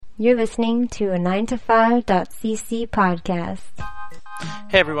You're listening to a 9to5.cc podcast.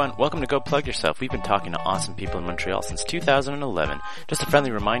 Hey everyone, welcome to Go Plug Yourself. We've been talking to awesome people in Montreal since 2011. Just a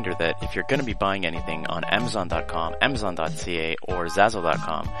friendly reminder that if you're going to be buying anything on Amazon.com, Amazon.ca, or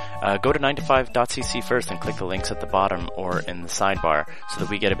Zazzle.com, go to 9to5.cc first and click the links at the bottom or in the sidebar so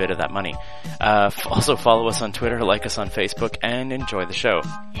that we get a bit of that money. Also follow us on Twitter, like us on Facebook, and enjoy the show.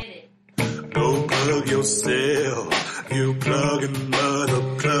 Go plug yourself, you plugging mother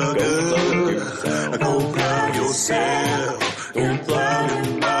plugger. Go plug yourself, you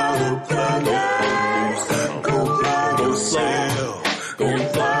plugging mother plugger. Go plug yourself, you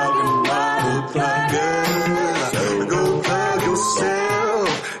plugging mother plugger. Go plug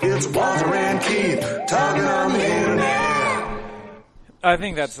yourself, it's Walter and Keith talking on the internet. I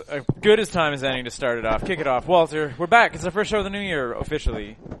think that's as good as time as any to start it off. Kick it off. Walter, we're back. It's our first show of the new year,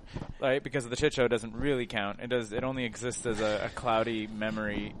 officially. Right? Because the shit show doesn't really count. It only exists as a cloudy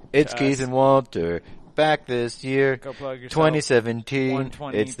memory. It's Keith and Walter. Back this year. Go plug yourself. 2017.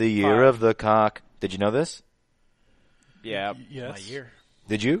 It's the year of the cock. Did you know this? Yeah. Yes. My year.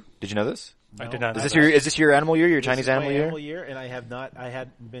 Did you? Did you know this? No. I did not. Is this your animal year? Your Chinese animal year? Animal year, and I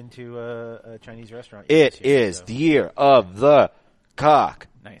hadn't been to a Chinese restaurant. It is the year of the cock.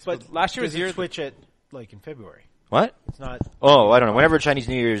 Nice. But last year was year. Switch it like in February. What? It's not. Oh, I don't know. Whenever Chinese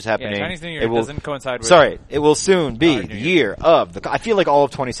New Year is happening, Chinese New Year it will, doesn't coincide with. Sorry, it will soon be New the Year. year of the. I feel like all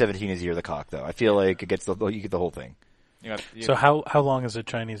of 2017 is the year of the cock, though. I feel like it gets you get the whole thing. So how long is a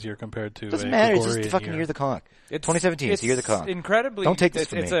Chinese year compared to Doesn't a matter. It's Gregorian just the fucking year of the cock. 2017 is the year of the cock. Incredibly. Don't take this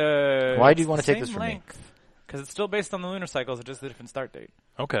from me. It's Why do you want to take this from me? Because it's still based on the lunar cycles. It's just a different start date.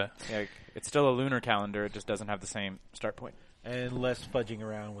 Okay. Yeah, it's still a lunar calendar. It just doesn't have the same start point. And less fudging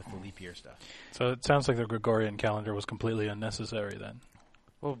around with the leap year stuff. So it sounds like the Gregorian calendar was completely unnecessary then.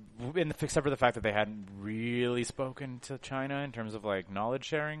 Well, except for the fact that they hadn't really spoken to China in terms of like knowledge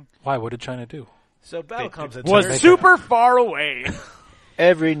sharing. Why? What did China do? So battle comes in. Was super far away.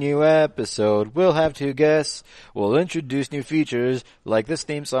 Every new episode, we'll have to guess. We'll introduce new features like this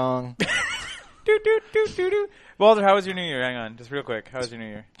theme song. Walter, how was your New Year? Hang on, just real quick. How was your New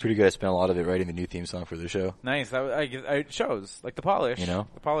Year? Pretty good. I spent a lot of it writing the new theme song for the show. Nice. It shows. Like the polish. You know?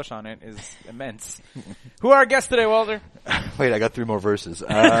 The polish on it is immense. Who are our guests today, Walter? Wait, I got 3 more verses.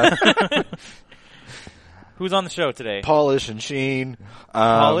 Who's on the show today? Polish and Sheen.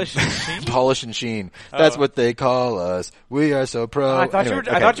 Polish and Sheen? Polish and Sheen. That's what they call us. We are so pro. I thought Anyway,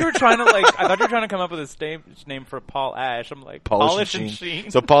 I thought you were trying to come up with a stage name for Paul Ash. I'm like Polish and Sheen.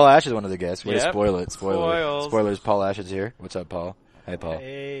 So Paul Ash is one of the guests. Way to Yep. spoil it. Spoils. Spoilers. Paul Ash is here. What's up, Paul? Hey, Paul.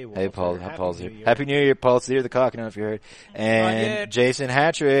 Hey, Hey, Paul. Happy Paul's New here. Year. Happy New Year, Paul. It's the year of the cock. I don't know if you heard. And yet. Jason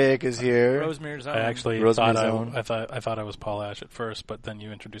Hatrick is here. Rosemary's Own. I actually Rosemary's thought Own. I thought I was Paul Ash at first, but then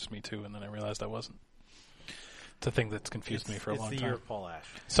you introduced me too, and then I realized I wasn't. It's a thing that's confused me for a long It's the time. year of Paul Ash.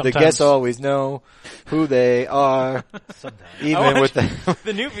 The guests always know who they are. Sometimes. Even with the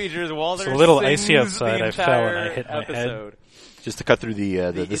the new feature is Walter. It's a little sings icy outside. the I fell and I entire hit my head. episode. just to cut through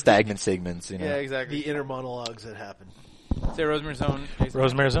the stagnant segments, you know. Yeah, exactly. The inner monologues that happen. Say Rosemary's Own. Jason.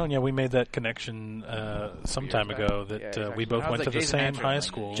 Rosemary's Own, yeah, we made that connection some time back. ago that Yeah, exactly. we both I was went like, to the Jason same Hatrick. high Like,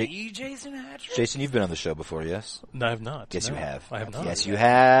 school. Jason Hatrick? Jason, you've been on the show before, yes? No, I have not. Yes, No, you have. I have not. Yes, you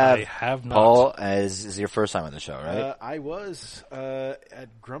have. I have not. Paul, is your first time on the show, right? I was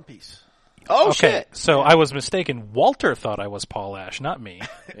at Grumpy's. Oh, Okay, shit. so I was mistaken. Walter thought I was Paul Ash, not me.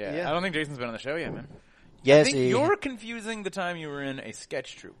 Yeah. Yeah. I don't think Jason's been on the show yet, man. Yes, I think you're confusing the time you were in a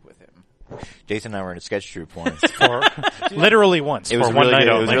sketch troupe with him. Jason and I were in a sketch troupe once. For literally once. It was for one really night good.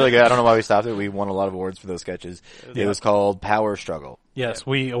 It only. was really good. I don't know why we stopped it. We won a lot of awards for those sketches. It was called Power Struggle. Yes,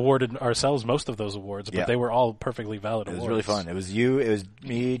 we awarded ourselves most of those awards, but Yeah. they were all perfectly valid It was awards. really fun. It was you, it was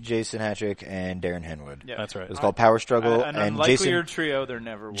me, Jason Hatchick, and Darren Henwood. Yeah. That's right. It was called Power Struggle, An and unlikelier Jason trio there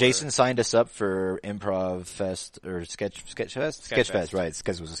never were. Jason signed us up for Improv Fest or Sketch Fest, Fest. right?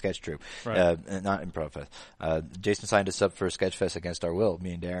 Because it was a sketch troupe, Right. not Improv Fest. Jason signed us up for Sketch Fest against our will,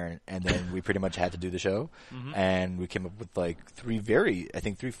 me and Darren, and then we pretty much had to do the show, and we came up with like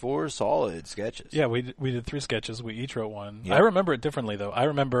 4 solid sketches. Yeah, we did 3 sketches. We each wrote one. Yeah. I remember it differently, though. I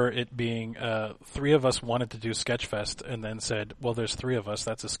remember it being 3 of us wanted to do Sketchfest and then said, well, there's 3 of us.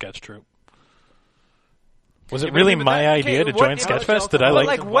 That's a sketch troupe. Was it really my idea to join Sketchfest? Did I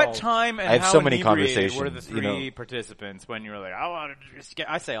like what time and I have how so many inebriated were the conversations, 3 participants when you were like, I want to do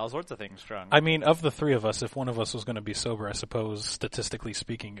I say all sorts of things drunk. I mean, of the 3 of us, if one of us was going to be sober, I suppose, statistically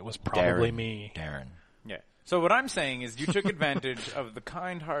speaking, it was probably me. Darren. Yeah. So what I'm saying is you took advantage of the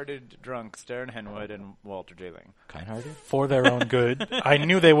kind-hearted drunks, Darren Henwood and Walter J. Ling. Kind-hearted? For their own good. I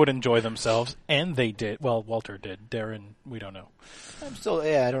knew they would enjoy themselves, and they did. Well, Walter did. Darren, we don't know. I'm still,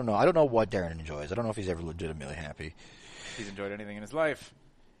 I don't know. I don't know what Darren enjoys. I don't know if he's ever legitimately happy. He's enjoyed anything in his life.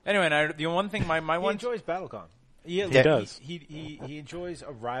 Anyway, the one thing my He one enjoys BattleCon. He does. He enjoys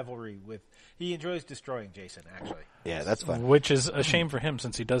a rivalry with. He enjoys destroying Jason. Actually, Yeah, that's fun. Which is a shame for him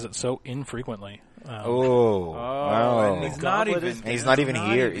since he does it so infrequently. Wow. and he's not even And he's not even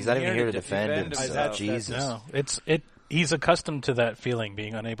here. He's not even here to defend defend himself. Jesus. No, he's accustomed to that feeling,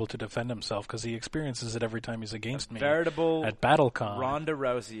 being unable to defend himself, because he experiences it every time he's against me. Veritable at BattleCon. Ronda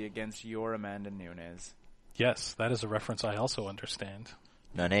Rousey against your Amanda Nunes. Yes, that is a reference I also understand.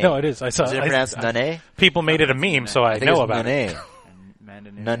 Nane. No, it is. I saw. Is it pronounced Nane? People made it a meme, so I think know it's about Nane. it. And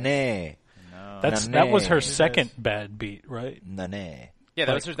Amanda Nunes. Nane. No. That was her Nane. second bad beat, right? Nane. Yeah,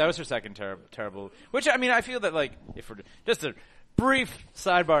 that was her second terrible. Which I mean, I feel that like if we're just a brief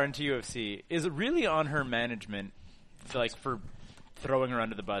sidebar into UFC, is it really on her management, like for throwing her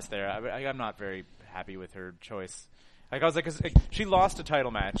under the bus there? I'm not very happy with her choice. Like I was like, 'cause, like, she lost a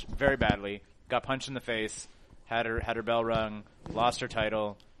title match very badly, got punched in the face, had her bell rung, lost her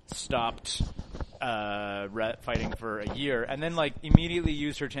title, stopped fighting for a year, and then like immediately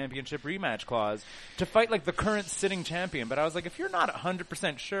used her championship rematch clause to fight like the current sitting champion. But I was like, if you're not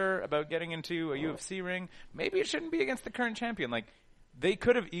 100% sure about getting into a UFC ring, maybe it shouldn't be against the current champion. Like they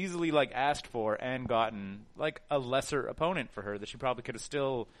could have easily like asked for and gotten like a lesser opponent for her that she probably could have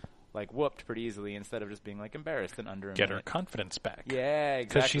still like whooped pretty easily instead of just being like embarrassed and under a Get her minute. confidence back. Yeah,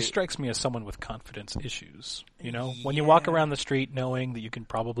 exactly. Because she strikes me as someone with confidence issues. You know, when you walk around the street knowing that you can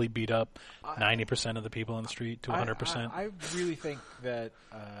probably beat up 90% of the people on the street to 100%. I really think that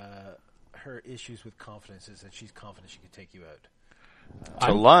her issues with confidence is that she's confident she can take you out.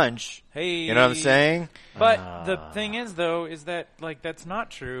 To lunch. Hey, You know what I'm saying? But the thing is, though, is that like that's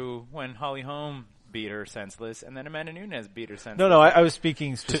not true when Holly Holm beat her senseless, and then Amanda Nunes beat her senseless. No, I was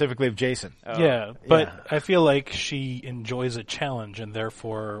speaking specifically of Jason. Oh. Yeah, but Yeah. I feel like she enjoys a challenge, and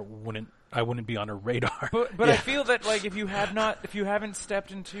therefore I wouldn't be on her radar. But I feel that like if you haven't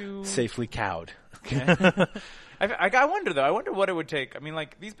stepped into Safely cowed. I wonder though. I wonder what it would take. I mean,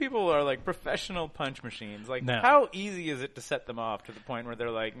 like these people are like professional punch machines. Like, No. how easy is it to set them off to the point where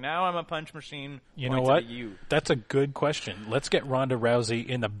they're like, "Now I'm a punch machine." You know points what? at you. That's a good question. Let's get Ronda Rousey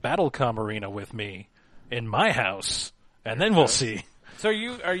in the BattleCom arena with me in my house, and then we'll see. So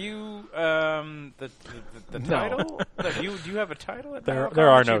are you the title? Do you have a title at There BattleCon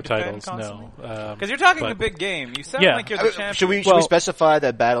are that you no defend titles, constantly? no. Because you're talking but- a big game. You sound Yeah. like you're the champion. Should we specify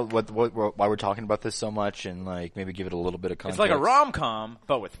that battle? Why we're talking about this so much, and like maybe give it a little bit of It's context? like a rom-com,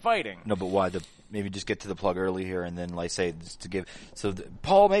 but with fighting. No, but why? Maybe just get to the plug early here, and then like say just to give. So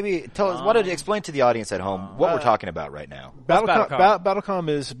Paul, maybe tell us. Why don't you explain to the audience at home what we're talking about right now? BattleCom? BattleCom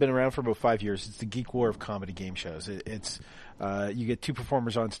has been around for about 5 years. It's the geek war of comedy game shows. It's you get two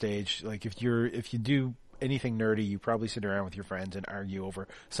performers on stage. Like if you do anything nerdy, you probably sit around with your friends and argue over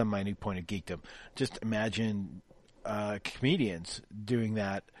some minute point of geekdom. Just imagine comedians doing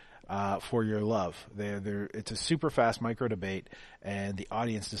that for your love. It's a super fast micro debate, and the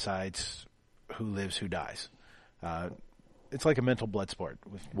audience decides who lives, who dies. It's like a mental blood sport.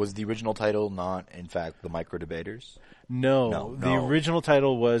 Was the original title not, in fact, the Micro Debaters? No, the original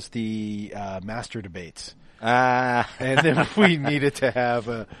title was the Master Debates. Ah, And then we needed to have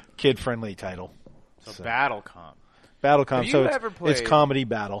a kid-friendly title. So BattleCom. BattleCom, Have you so ever it's played- comedy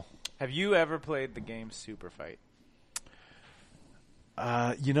battle. Have you ever played the game Super Fight?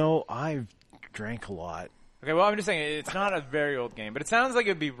 I've drank a lot. Okay, well, I'm just saying it's not a very old game, but it sounds like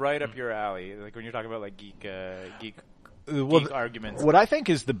it'd be right up your alley. Like when you're talking about like geek arguments. What I think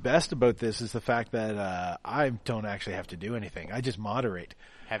is the best about this is the fact that I don't actually have to do anything. I just moderate.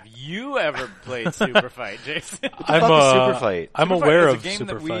 Have you ever played Super Fight, Jason? I'm Super Fight? I'm Super aware Fight is of a game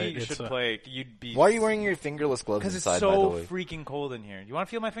Super that we Fight. should play. You'd be why are you wearing your fingerless gloves because it's inside? By the so way, freaking cold in here. You want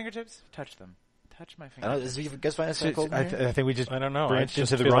to feel my fingertips? Touch them. Touch my I don't fingertips. know, is you guys find it so cold in here? I think we just I don't know. I branched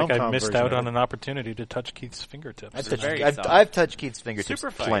just into the feel like rom-com I missed version out of on it. an opportunity to touch Keith's fingertips. I've touched Keith's fingertips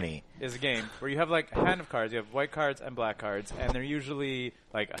Super Fight plenty. is a game where you have like a hand of cards. You have white cards and black cards, and they're usually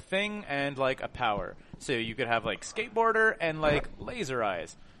like a thing and like a power. So you could have like skateboarder and like laser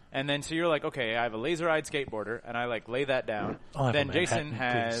eyes. And then so you're like, okay, I have a laser-eyed skateboarder, and I like lay that down. I'll have Then a Jason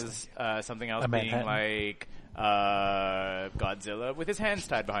Manhattan, has something else A being Manhattan. like Godzilla with his hands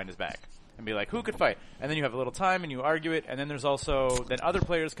tied behind his back. And be like, who could fight? And then you have a little time and you argue it, and then there's also, then other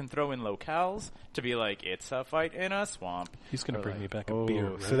players can throw in locales to be like, it's a fight in a swamp. He's going to bring me back a Oh, beer.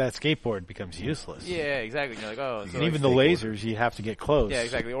 Right? so that skateboard becomes useless. Yeah, exactly. And you're like, oh. So And even the lasers, you have to get close. yeah,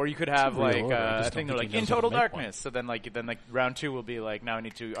 exactly. Or you could have real like order. I a just thing don't they're think like he in knows how to total make darkness. So then like round 2 will be like now I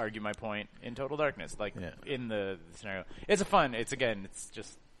need to argue my point in total darkness. Like Yeah. in the scenario, it's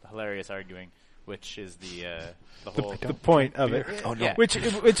just hilarious arguing. which is the whole The point of it. Oh no. Yeah. Which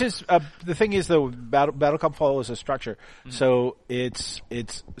is the thing is though, Battlecom follows a structure, so it's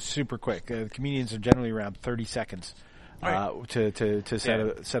super quick. Comedians are generally around 30 seconds. To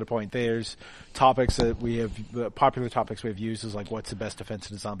set a point. There's topics that we have, popular topics we've used is like, what's the best defense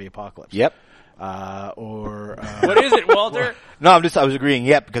in a zombie apocalypse? Yep. What is it, Walter? No, I was agreeing.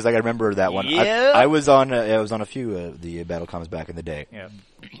 Yep, because I remember that one. Yep. I was on a few of the Battlecoms back in the day.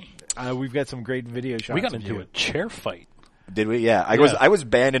 Yeah. We've got some great video shots. We got of into you. a chair fight. Did we? Yeah. I was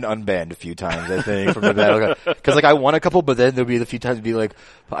banned and unbanned a few times, I think, from the Battlecom. Because, like, I won a couple, but then there'll be the few times I'd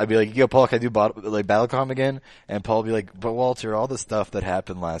be like, yo, Paul, can I do Battlecom again? And Paul would be like, but Walter, all the stuff that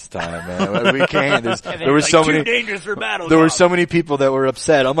happened last time, man, we can't. There were so many, dangerous for Battlecom. there were so many people that were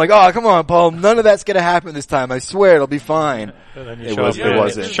upset. I'm like, oh, come on, Paul, none of that's gonna happen this time. I swear it'll be fine. And then you It show was- up it in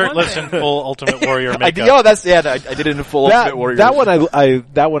wasn't. shirtless and full Ultimate Warrior I makeup. did, I did it in full Ultimate Warrior. That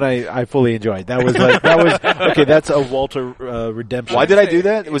one I fully enjoyed. That was okay. That's a Walter redemption. Why did I do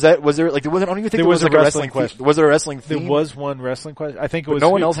that? Was there like, I don't even think there was like a wrestling question. Was there a wrestling theme? There was one wrestling question. I think it But was. no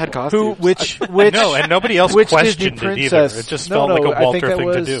one else had costumes. Which No, and nobody else which questioned Disney it either. princess? It just No, felt like no, a I think Walter that thing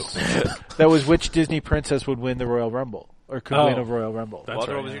was, to do. That was which Disney princess would win the Royal Rumble or could Oh. win a Royal Rumble. That's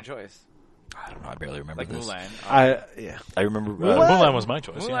Walter, right, what was yeah. your choice? I don't know. I barely remember Like this. Mulan. I remember. Mulan was my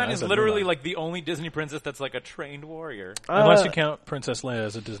choice. Mulan I is said literally Mulan. like the only Disney princess that's like a trained warrior. Unless you count Princess Leia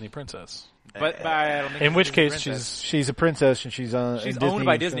as a Disney princess. But I don't think In she's which a Disney case princess. She's a princess and she's on. She's in owned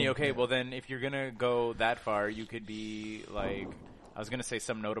by film. Disney. Okay, well then, if you're gonna go that far, you could be like, I was gonna say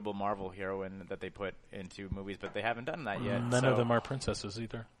some notable Marvel heroine that they put into movies, but they haven't done that yet. None so- of them are princesses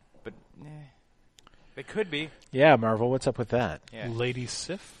either. But they could be. Yeah, Marvel. What's up with that? Yeah. Lady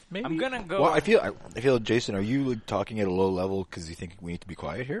Sif, maybe? I'm gonna go. Well, I feel, Jason, are you like, talking at a low level because you think we need to be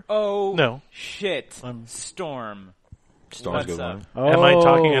quiet here? Oh No. shit! I'm- Storm. Storm's What's good up? one. Am I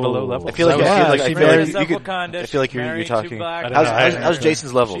talking at a low level? I feel like Yeah, I she feel like married- you could. Wakanda, I feel like you're married talking. to Black I don't know. How's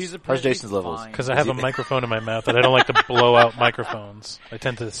Jason's levels? She's a How's pretty Jason's levels? fine. Because I have a microphone in my mouth and I don't like to blow out microphones. I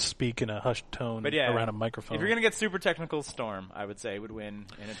tend to speak in a hushed tone But yeah, around a microphone. If you're gonna get super technical, Storm, I would say, would win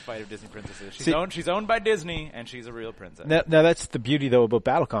in a fight of Disney princesses. See- She's owned by Disney, and she's a real princess. Now that's the beauty though about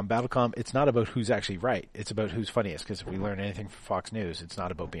Battlecom. Battlecom, it's not about who's actually right. It's about who's funniest. Because if we learn anything from Fox News, it's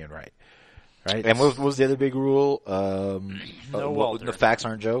not about being right. Right? And what was the other big rule? Walter. The facts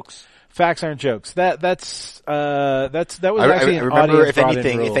aren't jokes. Facts aren't jokes. That was I actually an remember, audience if brought in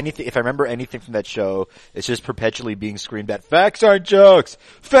anything, rule. if I remember anything from that show, it's just perpetually being screamed at. Facts aren't jokes.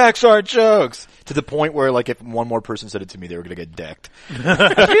 Facts aren't jokes. To the point where, like, if one more person said it to me, they were going to get decked.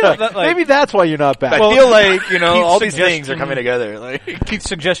 Maybe that's why you're not back. I feel like Keith's all these suggestion- things are coming together. Like, Keith's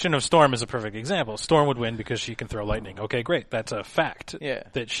suggestion of Storm is a perfect example. Storm would win because she can throw lightning. Okay, great. That's a fact Yeah.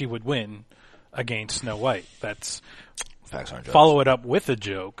 that she would win against Snow White. That's facts aren't jokes. follow it up with a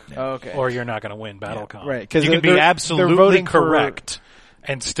joke, Okay. or you're not going to win Battlecom. Right, 'cause you can be they're absolutely voting for- correct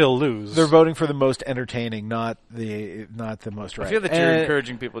and still lose. They're voting for the most entertaining, not the most right. I feel that you're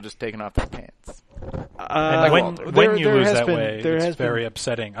encouraging people just taking off their pants. And when there you lose has that been- way, there it's has been- very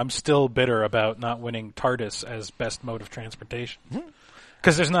upsetting. I'm still bitter about not winning TARDIS as best mode of transportation.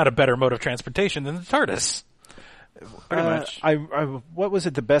 Because there's not a better mode of transportation than the TARDIS. Pretty much. What was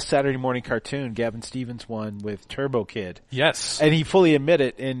it? The best Saturday morning cartoon, Gavin Stevens won with Turbo Kid, Yes. and he fully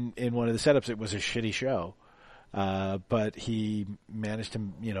admitted in one of the setups it was a shitty show, but he managed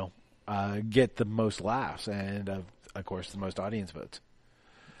to get the most laughs and of course the most audience votes.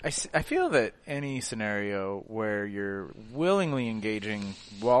 I feel that any scenario where you're willingly engaging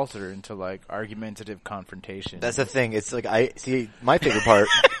Walter into like argumentative confrontation. That's the thing. It's like my favorite part.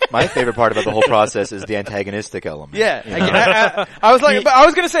 My favorite part about the whole process is the antagonistic element. Yeah, you know? I was like, but I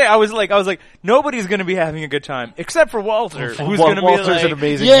was gonna say, I was like, nobody's gonna be having a good time except for Walter, who's gonna Walter's be like, an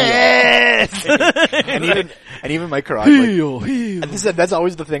amazing Yes! and even Mike Karat. heel. And that's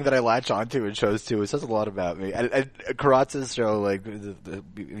always the thing that I latch onto in shows too. It says a lot about me. Karat's show, like,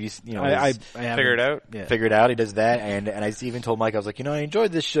 I figure it out. Yeah. figured out he does that, and I even told Mike, I was like, I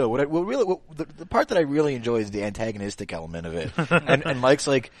enjoyed this show. The part that I really enjoy is the antagonistic element of it. and Mike's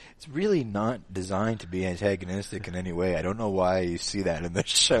like, it's really not designed to be antagonistic in any way. I don't know why you see that in this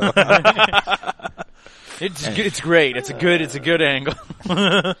show. It's great. It's a good angle.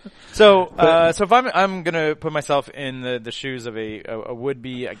 So if I'm gonna put myself in the shoes of a would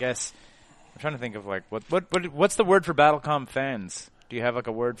be, I guess I'm trying to think of like what's the word for Battlecom fans? Do you have like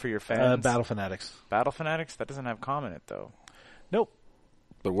a word for your fans? Battle Fanatics. Battle fanatics? That doesn't have com in it though. Nope.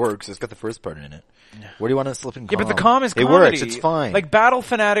 But works. It's got the first part in it. Where do you want to slip in com? Yeah, but the com is It comedy. works. It's fine. Like Battle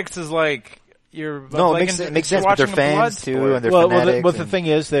fanatics is like No, it makes sense. But they're watching a fans blood too, sport. and they're Well, fanatics. the thing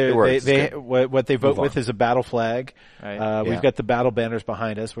is, it works. they It's good. what they vote Move on. with is a battle flag. Right. We've Yeah. got the battle banners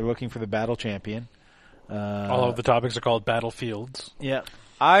behind us. We're looking for the battle champion. All of the topics are called battlefields. Yeah.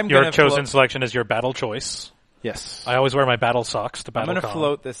 I'm Your gonna chosen float, selection is your battle choice. Yes. I always wear my battle socks to I'm battle. going to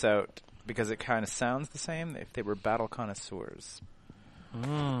float this out because it kind of sounds the same if they were battle connoisseurs,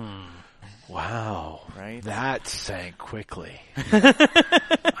 Wow. right? That sank quickly.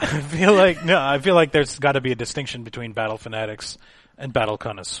 I feel like there's got to be a distinction between battle fanatics and battle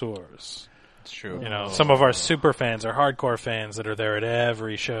connoisseurs. It's true. You know, some of our super fans are hardcore fans that are there at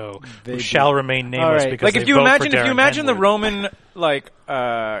every show They who do. shall remain nameless All right. because Like they if you vote imagine for Darren the Henwood. Roman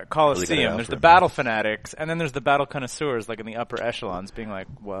Colosseum, out there's for the a battle fanatics, and then there's the battle connoisseurs, like in the upper echelons, being like,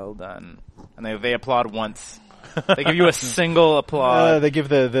 "Well done," and they applaud once. They give you a single applause. They give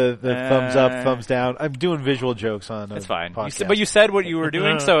the thumbs up, thumbs down. I'm doing visual jokes on. It's fine. Podcast. But you said what you were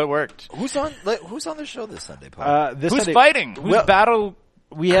doing, so it worked. Who's on the show this Sunday, Paul? this Who's Sunday- fighting? Who's Well, battle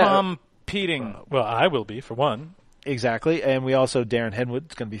we have competing? Well, I will be for one. exactly, and we also Darren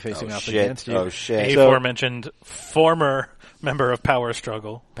Henwood's going to be facing off shit. against you. Oh shit! Aforementioned former member of Power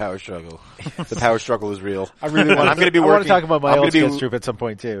Struggle. Power struggle. The power struggle is real. I really want. I'm going to be I working. want to talk about my I'm old gonna sketch troupe at some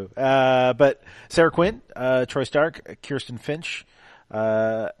point too. But Sarah Quinn, Troy Stark, Kirsten Finch,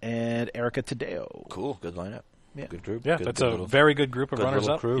 and Erica Tadeo. Cool. Good lineup. Yeah. Good group. Yeah, good, that's good a little- very good group of good little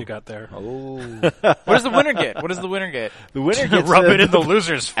runners-up crew. you got there. Oh, What does the winner get? What does the winner get? The winner gets Rub it in the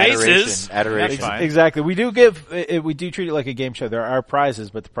losers' faces. Adoration. That's fine. Exactly. We do we do treat it like a game show. There are prizes,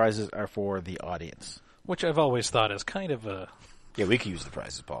 but the prizes are for the audience. Which I've always thought is kind of a... Yeah, we can use the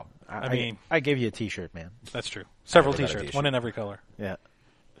prizes, Paul. I mean- I gave you a T-shirt, man. That's true. Several never got a T-shirts, t-shirt. one in every color. Yeah.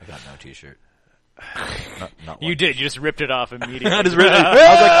 I got no T-shirt. Not You one. did. You just ripped it off immediately. I was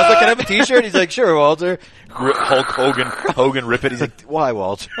like, can I have a T-shirt? He's like, sure, Walter. Hulk Hogan, rip it. He's like, why,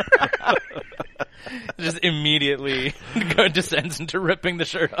 Walter? Just immediately descends into ripping the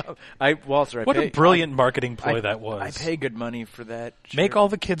shirt off. Walter, What a brilliant marketing ploy that was. I pay good money for that. Make shirt. all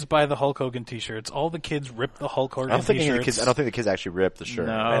the kids buy the Hulk Hogan T-shirts. All the kids rip the Hulk Hogan I don't think T-shirts. the kids actually rip the shirt.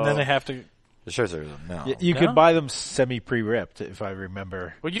 No. And then they have to... The shirts are no. You No? could buy them semi-pre-ripped, if I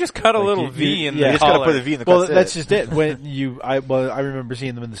remember. Well, you just cut a Like little you- V in yeah. the You just gotta collar. put a V in the Well, that's that's it. just it. When I remember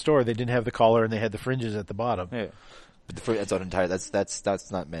seeing them in the store. They didn't have the collar and they had the fringes at the bottom. Yeah. But that's not entire.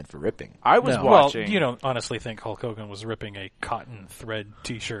 That's not meant for ripping. I was No. watching. Well, you don't honestly think Hulk Hogan was ripping a cotton thread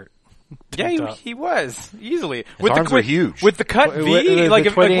T-shirt. Yeah, top. he was easily. arms were huge. With the cut With- V, with like the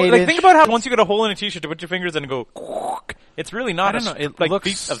if, like 28 think inch. about how once you get a hole in a t-shirt to put your fingers in and go. It's really not. I don't know. It like looks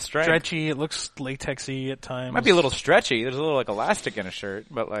feats of strength. stretchy. It looks latexy at times. Might be a little stretchy. There's a little like elastic in a shirt,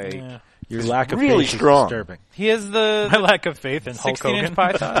 but like Yeah. Your lack of really faith strong. is disturbing. he has My the lack of faith in Hulk 16-inch Hogan.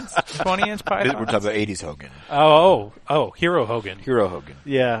 pythons, 20-inch pythons. We're talking about 80s Hogan, Oh, Hero Hogan. Hero Hogan,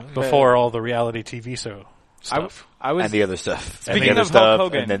 Yeah. Before all the reality TV show stuff. I was and the other stuff. Speaking and the other of Hulk stuff,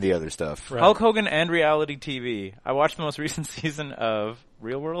 Hogan. and then the other stuff. Right. Hulk Hogan and reality TV. I watched the most recent season of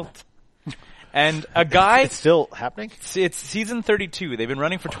Real World, and a guy. It's still happening? It's season 32. They've been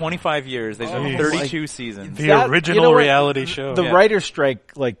running for 25 years. They've done Jeez. 32 seasons. The That- original you know what? reality show. The Yeah. writer's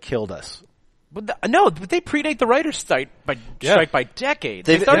strike, killed us. But they predate the writers' strike by decades.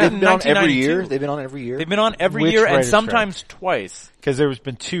 They They've started been in on every 1992. year. They've been on every year. They've been on every Which year and writer's sometimes twice. Because there's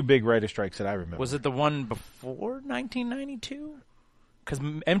been two big writer strikes that I remember. Was it the one before 1992? Because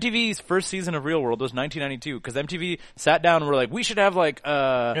MTV's first season of Real World was 1992. Because MTV sat down and were like, we should have like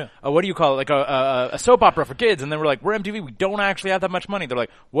a what do you call it? Like a soap opera for kids. And then we're like, we're MTV. We don't actually have that much money. They're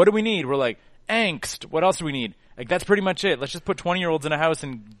like, what do we need? We're like, angst. What else do we need? Like that's pretty much it. Let's just put 20-year-olds in a house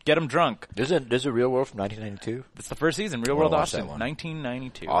and get them drunk. There's a Real World from 1992. That's the first season. Real wanna World watch Austin, that one.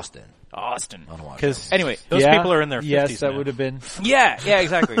 1992. Austin. Austin. I don't watch Because that Anyway, Those people are in their 50s Yes, that now. would have been Yeah,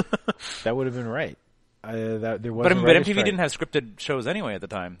 exactly. that would have been right. There was But a MTV writer's strike. didn't have scripted shows anyway at the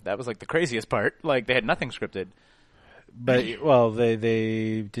time. That was like the craziest part. Like they had nothing scripted. But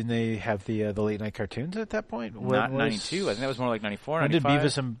they didn't they have the late night cartoons at that point? When Not was- 92. I think that was more like 94, When did 95.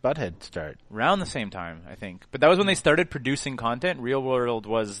 Beavis and Butthead start? Around the same time, I think. But that was when they started producing content. Real World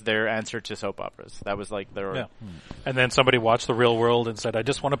was their answer to soap operas. That was like their... Yeah. And then somebody watched The Real World and said, I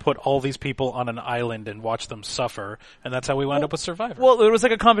just want to put all these people on an island and watch them suffer. And that's how we wound up with Survivor. Well, it was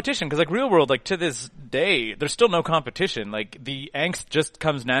like a competition because, like, Real World, like to this day, there's still no competition. Like the angst just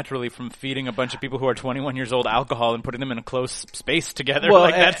comes naturally from feeding a bunch of people who are 21 years old alcohol and putting them in a close space together.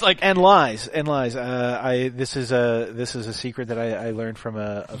 Like that's like and lies. This is a secret that I learned from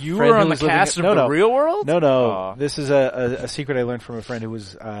a you friend were who on the was living cast in, of no, The Real World. No, Aw. this is a secret I learned from a friend who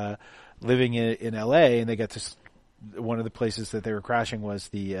was living in L.A. and they got to one of the places that they were crashing was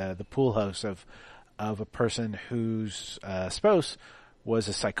the pool house of a person whose spouse was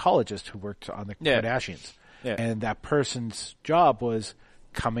a psychologist who worked on the Yeah. Kardashians. Yeah. And that person's job was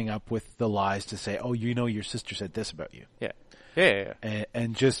coming up with the lies to say, oh, your sister said this about you. Yeah. Yeah.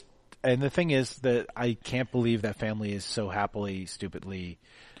 And the thing is that I can't believe that family is so happily, stupidly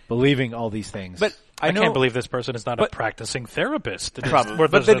believing all these things. But I know, can't believe this person is not a but- practicing therapist. Probably,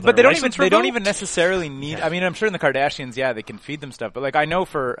 but they don't even necessarily need. I mean, I'm sure in the Kardashians, they can feed them stuff. But like, I know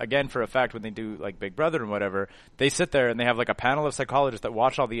for a fact when they do like Big Brother and whatever, they sit there and they have like a panel of psychologists that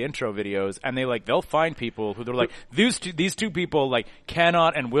watch all the intro videos, and they'll find people who they're like, these two people like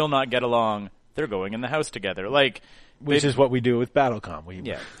cannot and will not get along. They're going in the house together, like, which is what we do with Battlecom.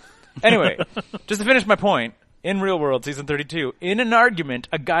 Anyway, just to finish my point. In Real World, season 32, in an argument,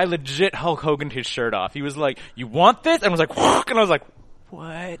 a guy legit Hulk Hogan'd his shirt off. He was like, "You want this?" And I was like, "Whook," and I was like,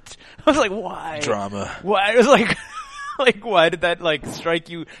 "What?" I was like, "Why?" Drama. Why? It was like, like, why did that like strike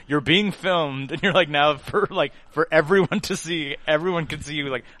you? You're being filmed, and you're like, now for everyone to see, everyone can see you.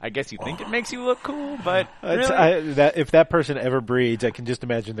 Like, I guess you think it makes you look cool, but really? If that person ever breeds, I can just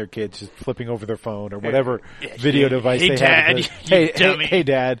imagine their kids just flipping over their phone or whatever video device they Dad, have. Hey,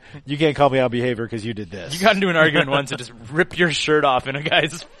 Dad, you can't call me on behavior because you did this. You got into an argument once and just rip your shirt off in a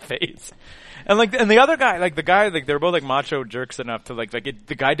guy's face. And the other guy, they're both like macho jerks enough to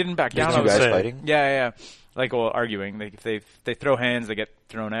the guy didn't back down. Two guys fighting? Yeah. Like, well, arguing. If they throw hands, they get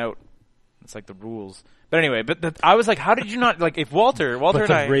thrown out. It's like the rules. But anyway, I was like, how did you not, like, if Walter but and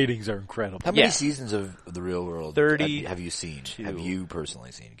the I... ratings are incredible. How many seasons of The Real World 30 have you seen? Have you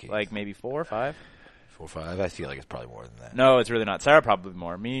personally seen, Keith? Like, maybe 4 or 5? 4 or 5? I feel like it's probably more than that. No, it's really not. Sarah probably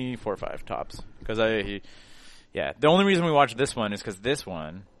more. Me, 4 or 5 tops. Because the only reason we watched this one is because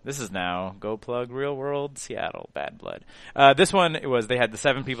this is now Go Plug Real World Seattle Bad Blood. This one they had the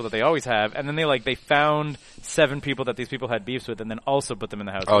 7 people that they always have, and then they found 7 people that these people had beefs with, and then also put them in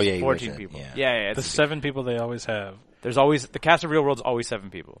the house. Oh yeah, 14 people. Yeah. The 7 people they always have. There's always the cast of Real World's always 7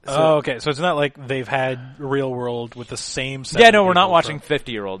 people. Okay. So it's not like they've had Real World with the same 7 Yeah, no, we're not people watching from-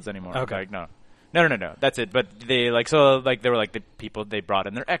 50-year-olds anymore. Okay. Like, no. No. That's it. But they they were like the people they brought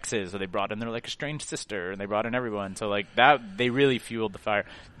in their exes, or they brought in their like estranged sister, and they brought in everyone. So like that, they really fueled the fire.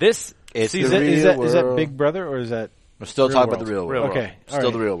 This It's season Is that Big Brother or is that? We're still Real talking World. about The Real Real World. World. Okay, Still all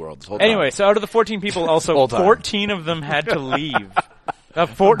right. The Real World. Hold Anyway, on. so out of the 14 people, also Whole time. 14 of them had to leave.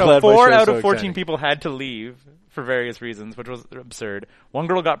 Four glad my show's out so of 14 exciting. people had to leave for various reasons, which was absurd. One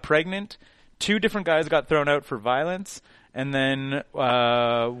girl got pregnant. 2 different guys got thrown out for violence, and then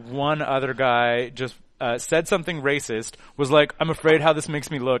one other guy just said something racist. Was like, "I'm afraid how this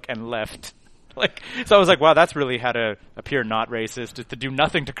makes me look," and left. Like, so I was like, wow, that's really how to appear not racist, is to do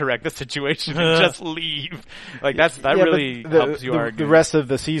nothing to correct the situation and just leave. Like, that really helps you argue. The rest of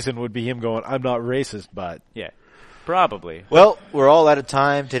the season would be him going, "I'm not racist, but." Yeah, probably. Well, we're all out of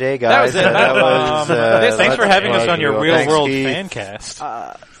time today, guys. That was it. Thanks for having us on your Real Thanks, World Keith. fan cast.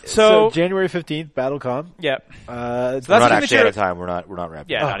 So January 15th, Battlecom. Yeah. So We're that's not the thing actually that out of time. We're not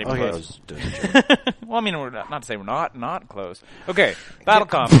wrapping. Yeah, up. not even okay. close. That was a joke. Well, I mean, we're not to say we're not close. Okay,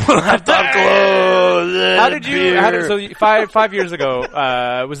 Battlecom. How did you? So 5 years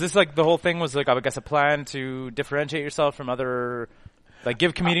ago, was this like the whole thing was like, I guess, a plan to differentiate yourself from other, like,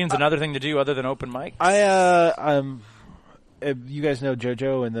 give comedians another thing to do other than open mics? You guys know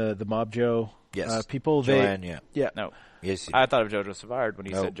JoJo and the Mob Joe Yes. people. Joanne, Yeah. No, Yes. I thought of JoJo Savard when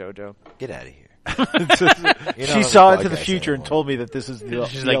he No. said JoJo. Get out of here. She saw into the future and told me that this is the.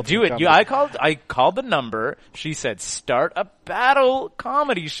 She's the like, do ultimate it. comedy. I called the number. She said, start a battle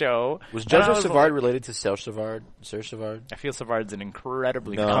comedy show. Was And I Jojo was Savard like- related to Serge Savard? Serge Savard? I feel Savard's an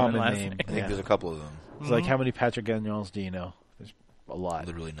incredibly No. common Common last name. name. I think there's a couple of them. It's like, how many Patrick Gagnons do you know? There's a lot.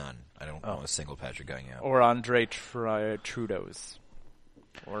 Literally none. I don't know a single Patrick Gagnon. Or Andre Trudeau's.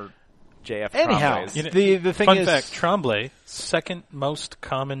 Or JF Anyhow, Tremblay's. You know, the thing Fun is, fact, Tremblay, second most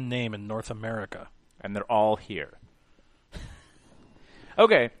common name in North America. And they're all here.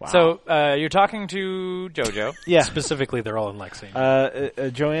 Okay, so you're talking to JoJo. yeah. Specifically, they're all in Lexington.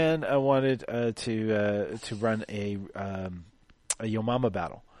 Joanne wanted to run a Yo Mama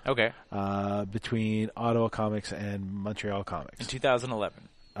battle Okay, between Ottawa Comics and Montreal in Comics. 2011.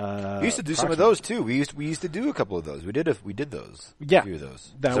 We used to do some of those too. We used to do a couple of those. We did those. Yeah. A few of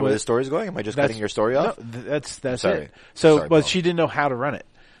those. That Is that where was- the story's going? Am I just That's- cutting your story off? No, that's Sorry. it. So, Sorry, but Paul. she didn't know how to run it.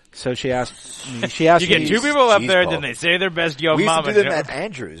 So she asked me. She asked You get me. 2 people up Jeez, there, Paul. then they say their best Yo We used Mama to do them joke. at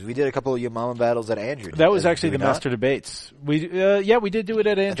Andrews. We did a couple of Your Mama battles at Andrews. That was Did actually we the not? Master Debates. We we did do it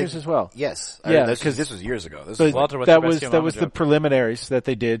at Andrews as well. Yes. Yeah, this 'cause- was years ago. This But was Walter, what's that your best was Yo that Mama was the joke? preliminaries that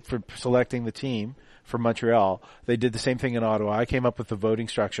they did for selecting the team for Montreal. They did the same thing in Ottawa. I came up with the voting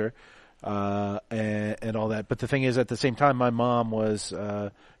structure. and all that. But the thing is, at the same time, my mom was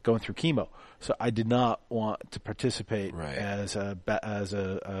going through chemo, so I did not want to participate as a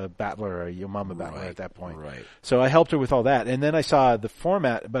battler or a Yo Mama battler at that point. Right. So I helped her with all that, and then I saw the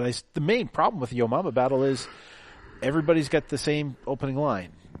format. But the main problem with the Yo Mama battle is everybody's got the same opening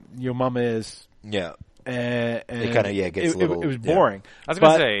line. Yo Mama is and it kind of gets a little. It was boring. I was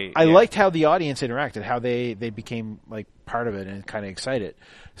going to say I liked how the audience interacted, how they became like part of it and kind of excited.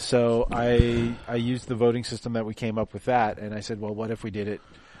 So I used the voting system that we came up with that, and I said, well, what if we did it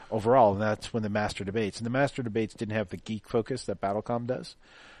overall? And that's when the Master Debates. And the Master Debates didn't have the geek focus that Battlecom does.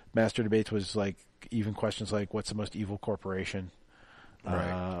 Master Debates was like even questions like, what's the most evil corporation?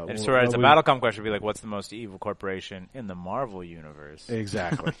 Right. And so it's a Battlecom question would be like, what's the most evil corporation in the Marvel universe?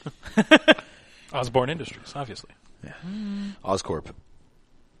 Exactly. Osborne Industries, obviously. Yeah. Oscorp.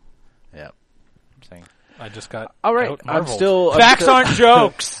 Yeah. I'm saying. I just got all right. out-Marveled. Facts aren't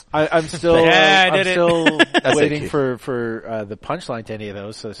jokes. I'm still. Yeah, I I'm did still That's waiting it. for the punchline to any of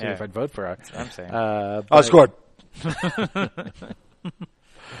those. So see if I'd vote for her. That's what I'm saying. Oscorp.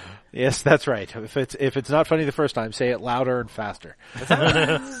 Yes, that's right. If it's not funny the first time, say it louder and faster.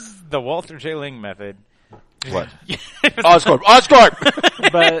 The Walter J. Ling method. What? Oscorp.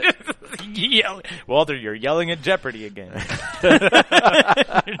 Oscorp. But Walter, you're yelling at Jeopardy again.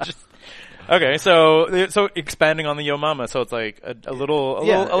 Okay, so expanding on the Yo Mama, so it's like a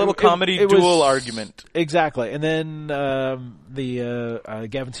little comedy it dual was, argument. Exactly. And then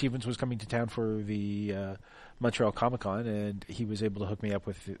Gavin Stevens was coming to town for the Montreal Comic-Con, and he was able to hook me up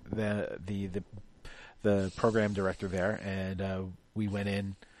with the program director there, and we went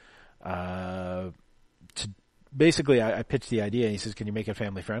in to basically I pitched the idea, and he says, "Can you make it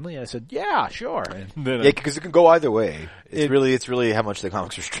family friendly?" I said, "Yeah, sure." And then because it can go either way. It's really how much the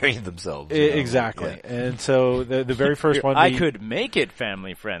comics restrain themselves. Exactly. Yeah. And so the very first one, I could make it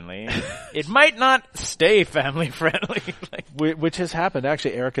family friendly. It might not stay family friendly. Which has happened.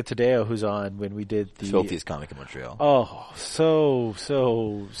 Actually, Erica Tadeo, who's on when we did the filthiest comic in Montreal. Oh,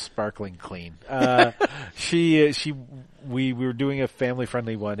 so sparkling clean. We were doing a family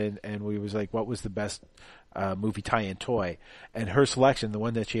friendly one, and we was like, what was the best movie tie-in toy? And her selection, the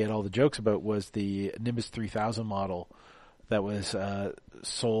one that she had all the jokes about, was the Nimbus 3000 model that was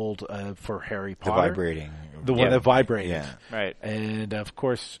sold for Harry Potter. The vibrating. The one that vibrated. Yeah. Right. And of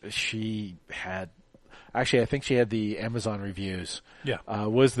course she had, actually I think she had the Amazon reviews. Yeah.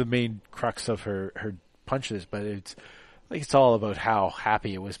 Was the main crux of her punches, but it's all about how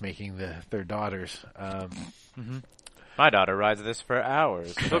happy it was making their daughters. My daughter rides this for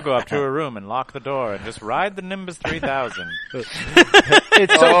hours. She'll go up to her room and lock the door and just ride the Nimbus 3000.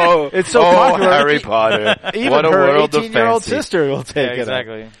 It's so popular. Harry Potter. Even what a her world of 18-year-old fancy. sister will take it.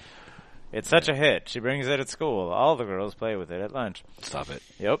 Exactly. It's such a hit. She brings it at school. All the girls play with it at lunch. Stop it.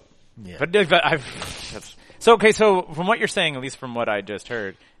 Yep. Yeah. But so from what you're saying, at least from what I just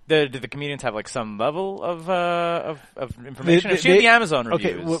heard, did the comedians have like some level of information? She had the Amazon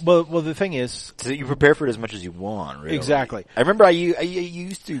reviews. Okay, well, the thing is, So you prepare for it as much as you want, really. Exactly. I remember I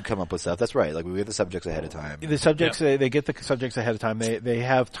used to come up with stuff. That's right. Like we get the subjects ahead of time. the subjects they get the subjects ahead of time. They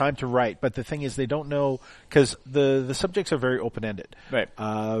have time to write, but the thing is, they don't know, because the subjects are very open ended. Right.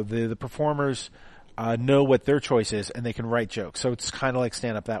 The performers know what their choice is, and they can write jokes. So it's kind of like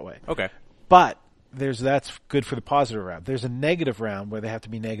stand up that way. Okay. But that's good for the positive round. There's a negative round where they have to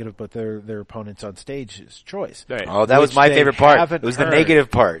be negative, but their opponents on stage's choice. Right. Oh, that was Which my they favorite part. haven't It was the heard. negative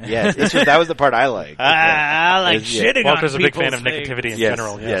part. Yes, it's just that was the part I liked. I like Yeah. shitting Walter's on a big fan people's of negativity in Yes,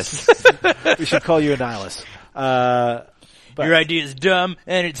 general. yes. We should call you a nihilist. But Your idea is dumb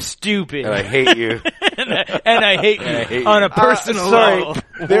and it's stupid. And I hate you. and I hate you on a personal level.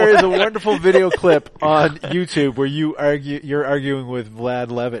 There is a wonderful video clip on YouTube where you're arguing with Vlad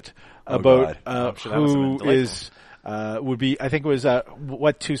Levitt about I'm sure that must have been who delightful. is would be, I think it was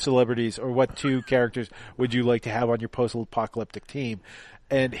what two celebrities or what two characters would you like to have on your post-apocalyptic team?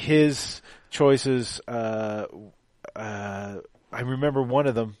 And his choices, I remember one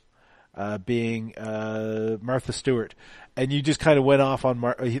of them being Martha Stewart, and you just kind of went off on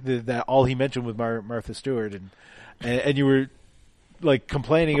that. All he mentioned was Martha Stewart, and you were like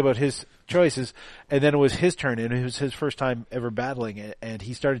complaining about his choices, and then it was his turn, and it was his first time ever battling, and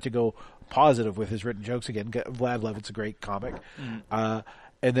he started to go positive with his written jokes again. Vlad Levitt's a great comic, and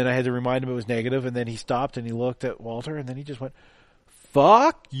then I had to remind him it was negative, and then he stopped and he looked at Walter, and then he just went,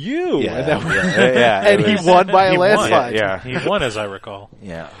 "Fuck you!" Yeah, and, that was, yeah, and it he was- won by a He won. landslide. Yeah. He won, as I recall.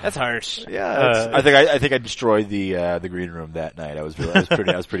 Yeah. That's harsh. Yeah, I think I destroyed the green room that night. I was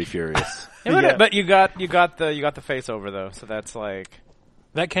pretty furious. But you got the face over though, so that's like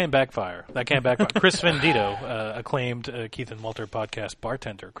That can backfire. Chris Vendito, acclaimed Keith and Walter podcast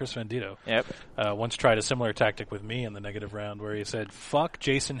bartender, Chris Vendito, once tried a similar tactic with me in the negative round where he said, fuck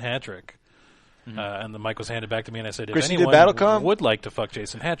Jason Hatrick. And the mic was handed back to me, and I said, if Chris, anyone would like to fuck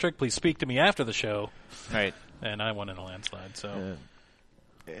Jason Hatrick, please speak to me after the show. Right. And I won in a landslide, so...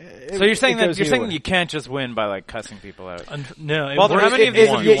 So you're saying that you can't just win by like cussing people out? No. Walter, how many of these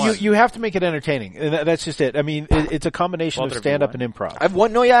have you won? You have to make it entertaining. That's just it. I mean, it's a combination of stand-up and improv. I've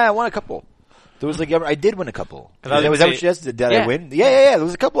won. No, I won a couple. There was like I did win a couple. Was that what you asked? Did I win? Yeah. There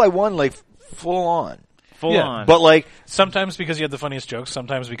was a couple I won like full on. Full on. But like sometimes because you had the funniest jokes,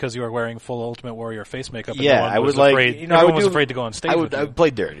 sometimes because you were wearing full Ultimate Warrior face makeup. And I was afraid. Everyone was afraid to go on stage. I would play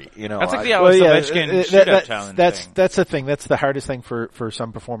dirty. That's like the Alex Ovechkin shootout challenge. That's the thing. That's the hardest thing for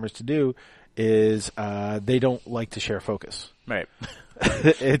some performers to do is they don't like to share focus. Right.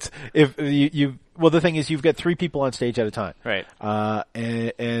 It's if you well the thing is you've got 3 people on stage at a time. Right.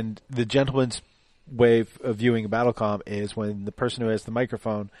 And the gentleman's way of viewing a BattleCom is when the person who has the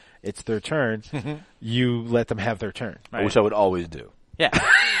microphone, it's their turn, you let them have their turn. Right. Which I would always do. Yeah.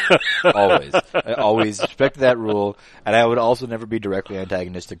 Always. I always respect that rule, and I would also never be directly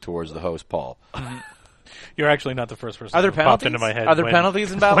antagonistic towards the host, Paul. You're actually not the first person that popped into my head. Are there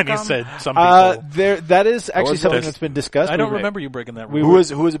penalties in BattleCom? When he said some people. That is actually something that's been discussed. I don't remember you breaking that rule.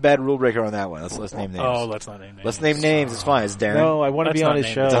 Who was a bad rule breaker on that one? Let's name names. Oh, let's not name names. Let's name names. It's fine. It's Darren. No, I want to be on his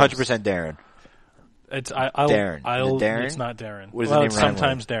show. It's 100% Darren. Darren. Darren? It's not Darren. What is the name? It's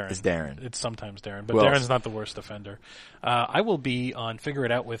sometimes Darren. It's Darren. It's sometimes Darren, but Darren's not the worst offender. I will be on Figure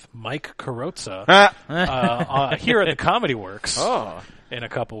It Out with Mike Carrozza here at the Comedy Works in a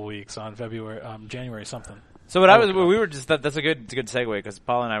couple weeks on January something. So that's a good segue because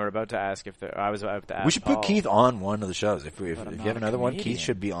Paul and I were about to ask I was about to ask. We should put Keith on one of the shows. If you have another one, Keith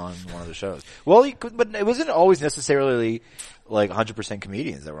should be on one of the shows. Well, but it wasn't always necessarily like 100%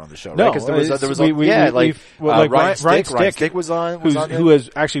 comedians that were on the show, right? No, because there was Ryan Stick was on, who has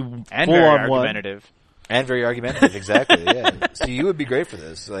actually and full very on argumentative. And very argumentative, exactly. Yeah. So you would be great for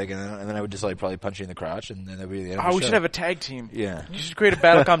this, like, and then I would just like probably punch you in the crotch, and then that'd be the end of the show. We should have a tag team. Yeah, you should create a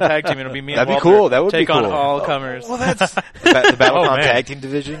BattleCom tag team. It'll be me. That'd and be Walter cool. That would take be cool. on all comers. Well, that's the BattleCom tag team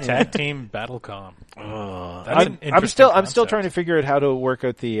division. Tag team BattleCom. I'm still trying to figure out how to work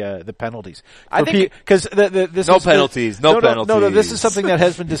out the penalties. I think because this no is penalties. No, this is something that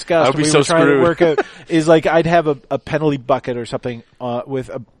has been discussed. We were trying to work out is like I'd have a penalty bucket or something with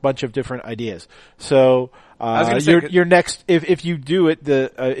a bunch of different ideas. So your next if you do it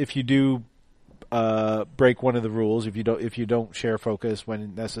if you do break one of the rules, if you don't share focus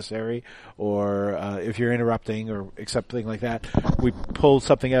when necessary, or if you're interrupting or something like that, we pull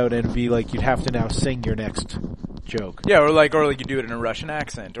something out and it'd be like you'd have to now sing your next joke. Yeah, or like you do it in a Russian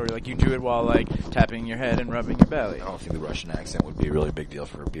accent, or like you do it while like tapping your head and rubbing your belly. I don't think the Russian accent would be a really big deal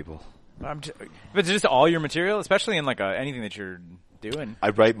for people. But it's just all your material, especially in like anything that you're doing. I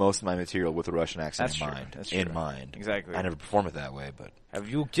write most of my material with a Russian accent in mind. True. Exactly. I never perform it that way, but have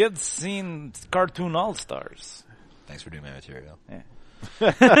you kids seen Cartoon All Stars? Thanks for doing my material. Yeah.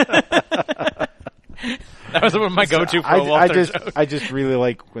 That was my go-to for Walter. I just really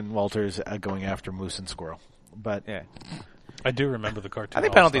like when Walter's going after moose and squirrel. But yeah, I do remember the cartoon. I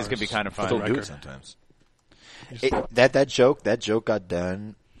think penalties could be kind of fun. Still do it sometimes. That joke got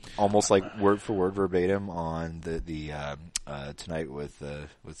done almost like word for word verbatim on the tonight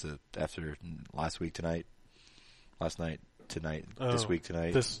this week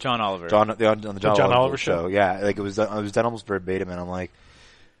tonight. This John Oliver. On the John Oliver show. Yeah, like it was done almost verbatim, and I'm like,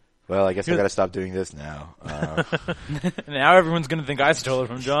 well, I guess I got to stop doing this now. Now everyone's going to think I stole it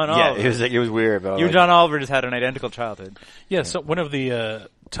from John Oliver. Yeah, it was weird. But John Oliver just had an identical childhood. Yeah, so one of the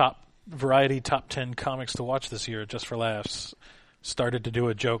top 10 comics to watch this year, just for laughs, started to do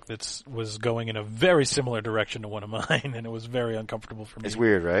a joke that was going in a very similar direction to one of mine, and it was very uncomfortable for me. It's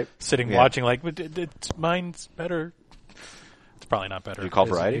weird, right? Sitting watching like, mine's better. It's probably not better. You call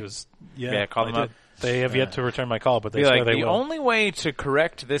Variety? Call them up. They have yet to return my call, but they swear like, they will. The only way to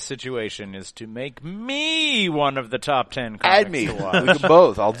correct this situation is to make me one of the top 10 comics. Add me. To watch. We can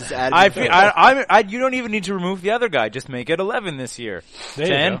both. I'll just add you don't even need to remove the other guy. Just make it 11 this year. There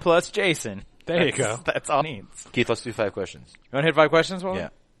 10 plus Jason. There you go. That's all it needs. Keith, let's do 5 questions. You want to hit 5 questions, Will? Yeah.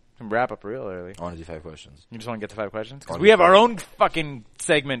 Can wrap up real early. I want to do 5 questions. You just want to get to 5 questions? Because we have our own fucking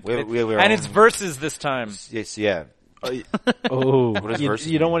segment. And it's verses this time. Yes, yeah. What is versus?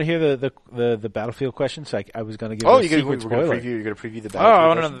 You don't want to hear the Battlefield questions? I was going to give a secret spoiler. You're going to preview the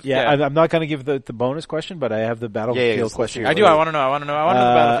Battlefield I'm not going to give the bonus question, but I have the Battlefield question. I do. I want to know. I want to know the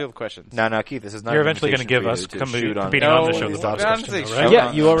Battlefield questions. No, Keith, this is not. You're eventually going to give us competing on the show.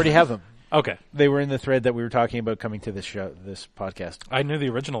 Yeah, you already have them. Okay. They were in the thread that we were talking about coming to this show, this podcast. I knew the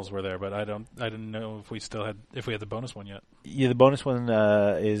originals were there, but I didn't know if we had the bonus one yet. Yeah, the bonus one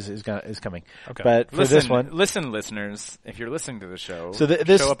is coming. Okay. But for this one, listen, listeners, if you're listening to the show, so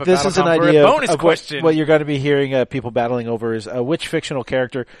this show up at is an Battlecom for a idea bonus of question. what you're going to be hearing people battling over is which fictional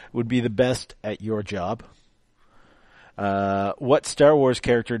character would be the best at your job. What Star Wars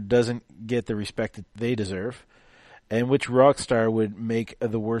character doesn't get the respect that they deserve, and which rock star would make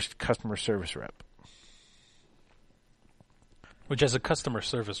the worst customer service rep? Which, as a customer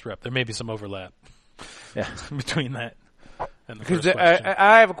service rep, there may be some overlap. Yeah, between that and the Because first question.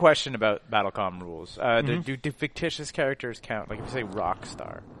 I have a question about Battlecom rules. Do fictitious characters count? Like if you say rock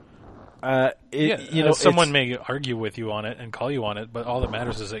star. Someone may argue with you on it and call you on it, but all that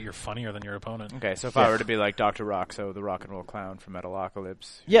matters is that you're funnier than your opponent. Okay, so if I were to be like Dr. Roxo, the rock and roll clown from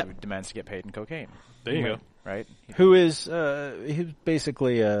Metalocalypse, who demands to get paid in cocaine. There you go. Right? Who is he's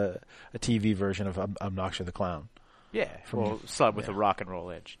basically a TV version of Obnoxious the Clown. Yeah, slut with a rock and roll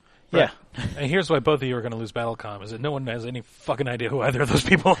edge. Right. Yeah. And here's why both of you are going to lose Battlecom, is that no one has any fucking idea who either of those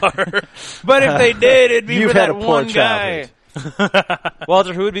people are. But if they did, it'd be You've for had that a poor one guy. childhood.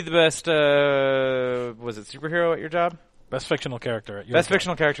 Walter, who would be the best, was it superhero at your job? Best fictional character at your Best job.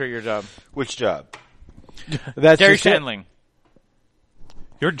 fictional character at your job. Which job? That's Gary just it. Shandling.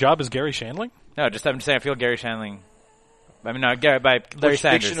 Your job is Gary Shandling? No, I'm just saying I feel Gary Shandling. I mean, no, by Larry Which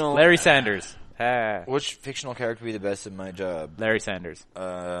Sanders. fictional- Larry Sanders. Which fictional character would be the best at my job? Larry Sanders.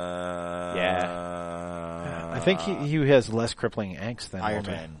 I think he has less crippling angst than Iron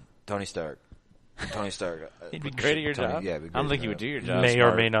Walter. Man. Tony Stark. Tony Stark. He'd be great at your job. Yeah, I don't think he would do your job. May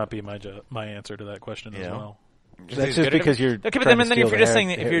smart. or may not be my answer to that question as Yeah. well. That's just because you're. Okay, but trying then to if steal you're the just hair- saying,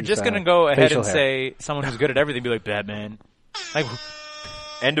 if you're just hair- going to go ahead facial and hair. say someone who's good at everything, be like Batman. Like,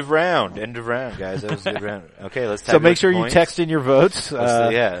 End of round, guys. That was a good round. Okay, let's tag So make those sure you points. text in your votes.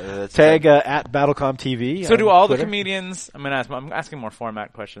 Let's Tag at Battlecom TV. so do on all the Twitter. comedians? I'm asking more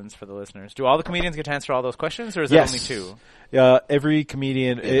format questions for the listeners. Do all the comedians get to answer all those questions, or is Yes. there only two? Every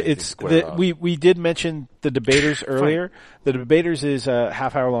comedian. It's square off. we did mention the debaters earlier. The debaters is a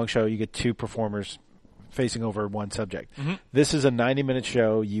half-hour-long show. You get two performers facing over one subject. Mm-hmm. This is a 90-minute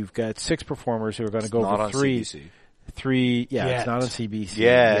show. You've got six performers who are going to go Not over on three. CBC. Yeah, Yet. it's not on CBC.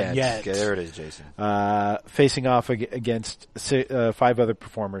 Yeah, Yet. okay, there it is, Jason. Facing off against five other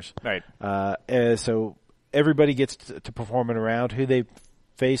performers. Right. So everybody gets to perform in a round. Who they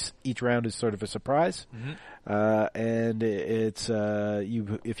face each round is sort of a surprise. Mm-hmm. And it's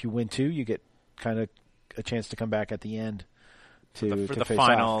if you win two, you get kind of a chance to come back at the end to For the face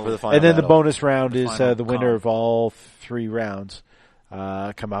final. off. For the final And then the battle. bonus round is final the winner comp. of all three rounds.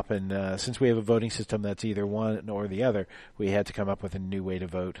 Come up, and since we have a voting system that's either one or the other, we had to come up with a new way to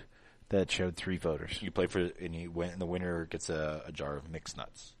vote that showed three voters. You play for, and you win, and the winner gets a jar of mixed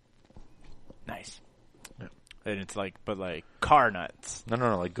nuts. Nice. And it's like car nuts.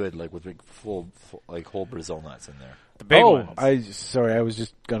 No, like good, like with like full like whole Brazil nuts in there. The big ones. I was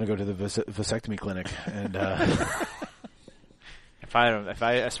just gonna go to the vasectomy clinic, and If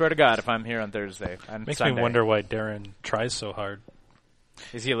I swear to God, if I'm here on Thursday, and Makes Sunday, me wonder why Darren tries so hard.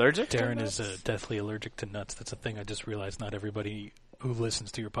 Is he allergic? to Darren nuts? is deathly allergic to nuts. That's a thing I just realized not everybody who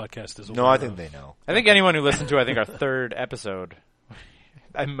listens to your podcast is No, aware I think of. they know. I think anyone who listened to our third episode,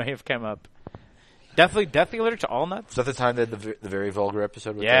 I may have come up. Deathly allergic to all nuts. Is that the time that the very vulgar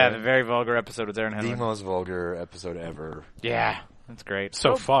episode with Yeah, Darren? the very vulgar episode with Darren The Henley. most vulgar episode ever. Yeah, that's great.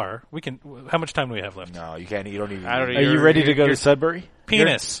 So far, we can. How much time do we have left? No, you can't. You don't even. I don't know. are you ready to go to Sudbury?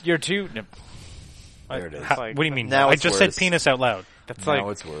 Penis. You're too. No, There it is. It's like- What do you mean? Now I it's just worse. said penis out loud. that's Now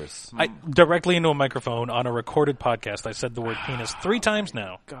like it's worse. I directly into a microphone on a recorded podcast. I said the word penis 3 times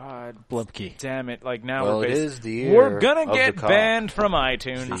now. God Blumpkey. damn it! Like now Well, we're it basi- is the year we're gonna of get the cock. banned from So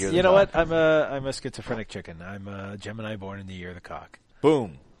iTunes. you're- You know what? I'm a schizophrenic chicken. I'm a Gemini born in the year of the cock.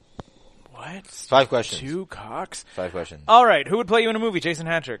 Boom. What? 5 questions. 2 cocks. 5 questions. All right, who would play you in a movie? Jason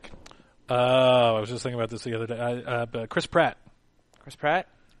Hatrick, I was just thinking about this the other day. Chris Pratt. Chris Pratt,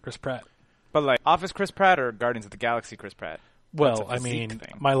 Chris Pratt. but like Office Chris Pratt or Guardians of the Galaxy Chris Pratt. Well, That's a I physique mean,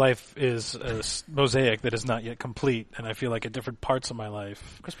 thing. my life is a mosaic that is not yet complete, and I feel like at different parts of my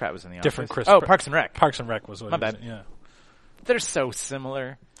life, Chris Pratt was in the different Office. Chris. Oh, Pratt- Parks and Rec. Parks and Rec was what My it was. bad. Yeah. They're so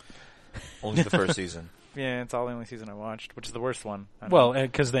similar. Only the first season. Yeah, it's all the only season I watched, which is the worst one. I don't Well, know.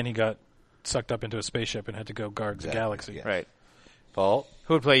 because then he got sucked up into a spaceship and had to go guard the Exactly, galaxy. yeah. right. Paul?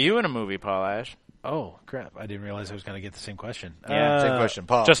 Who would play you in a movie, Paul Ash? Oh, crap. I didn't realize I was going to get the same question. Yeah, Same question.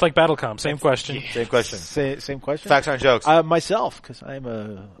 Paul. Just like Battlecom, same question. Same question. Same question? Facts on jokes. Myself, because I am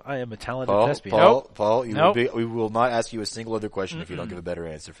a talented Paul, thespian. Paul, you Nope. we will not ask you a single other question if you don't give a better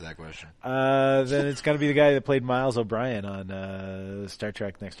answer for that question. Then it's going to be the guy that played Miles O'Brien on Star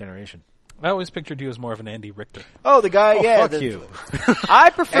Trek Next Generation. I always pictured you as more of an Andy Richter. Oh, the guy, yeah. Fuck you.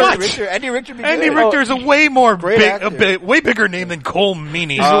 I prefer Andy Richter. Andy Richter. Be Andy good. Richter is a way more Great actor. way bigger name than Cole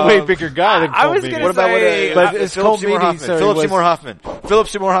Meany. He's a way bigger guy than I Cole was Meany. gonna What about say- But it's Philip Cole Seymour Meany, Hoffman? so Philip he Seymour Hoffman. Philip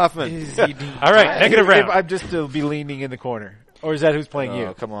Seymour Hoffman. All right, negative round. I'm just be leaning in the corner. Or is that who's playing Oh,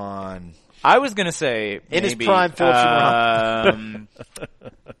 you? come on. I was gonna say In his maybe, prime, Philip Seymour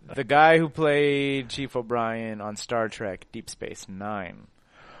the guy who played Chief O'Brien on Star Trek Deep Space Nine.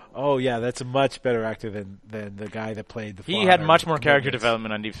 Oh yeah, that's a much better actor than the guy that played the. He father had in much more character Commitments.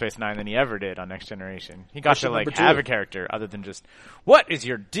 development on Deep Space Nine than he ever did on Next Generation. He got Question to like number 2. have a character other than just what is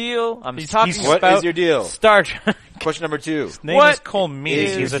your deal? I'm talking What about is your deal? Star Trek. Question number 2. Name What is Cole Meany.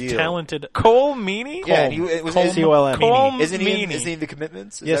 is He's your a deal? talented. Cole Meany. Yeah, and he was Cole C-O-L-M. Cole Isn't he? Meany. Isn't he in the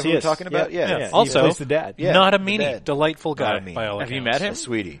Commitments? Is Yes, that he what is. we're talking about? Yeah, Yeah. yeah. Also, he plays the dad. Yeah, not a the meanie. dad. Delightful guy, Not a meanie. by all Have you accounts. met him? A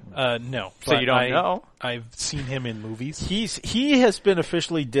sweetie. No. So you but don't know? I've seen him in movies. He has been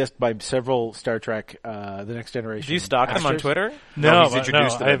officially dissed by several Star Trek, The Next Generation. Do you stalk him on actors. Twitter? No, he's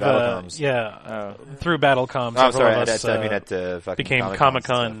introduced them at I've, Battlecoms. through Battlecom. Oh, I'm several sorry. of us, I mean, at fucking became Comic-Cons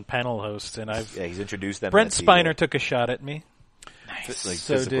Comic-Con and panel hosts, and I've stuff. Yeah, he's introduced them. Brent at the, Spiner took a shot at me. like, So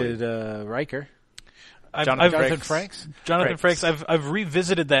physically. did Riker. Jonathan Frakes. Jonathan Frakes. Frakes. I've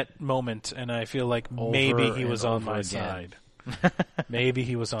revisited that moment, and I feel like maybe he and was on over my again. side. Maybe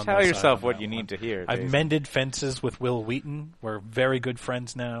he was on my Tell side. yourself on what that you one. need to hear. I've Dave. mended fences with Will Wheaton. We're very good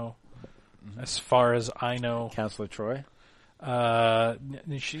friends now, as far as I know. Counselor Troy.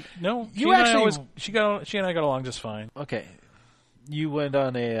 She and I got along just fine. Okay. You went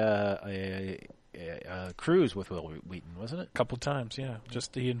on a cruise with Will Wheaton, wasn't it? A couple times, yeah.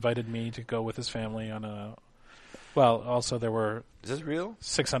 Just he invited me to go with his family on a. Well, also there were Is this real?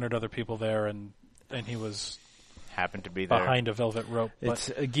 600 other people there, and he was Happened to be there. behind a velvet rope. But It's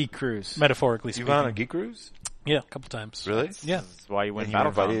a geek cruise. metaphorically You speaking, went on a geek cruise? yeah, a couple times. Really? Yeah. That's why you went And you were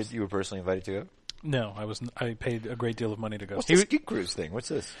Battlecoms. invited. You were personally invited to go. No, I paid a great deal of money to go. What's this geek cruise thing? What's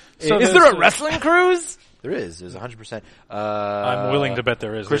this? So Is there a wrestling cruise? There is. There's 100%. I'm willing to bet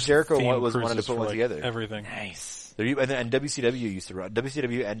there is. Chris There's Jericho themed wanted to cruises put for, one like, together. Everything. Nice. And WCW used to run.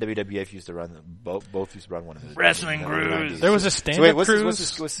 WCW and WWF used to run. Both used to run one of those. Wrestling in the cruise. 90s. There was a So stand-up wait, what's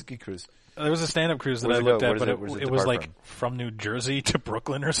cruise. this geek cruise? There was a stand-up cruise that Where's I it looked go? at, Where's but it- where's it it was depart like from New Jersey to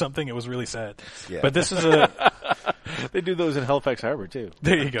Brooklyn or something. It was really sad. Yeah. But this is a They do those in Halifax Harbor too.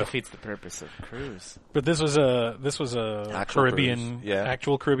 there you go. Defeats the purpose of cruise. But this was a Actual Caribbean cruise, yeah.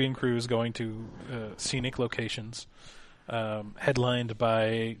 actual Caribbean cruise going to scenic locations, headlined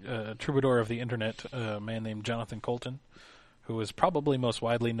by a troubadour of the internet, a man named Jonathan Colton, who is probably most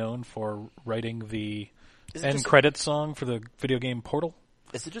widely known for writing the Is it end just- credits song for the video game Portal.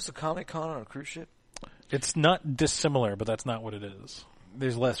 Is it just a Comic Con on a cruise ship? It's not dissimilar, but that's not what it is.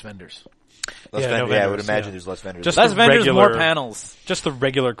 There's less vendors. Less Yeah, no vendors, I would vendors, imagine yeah. there's less vendors. Just Less the vendors, regular- more panels. Just the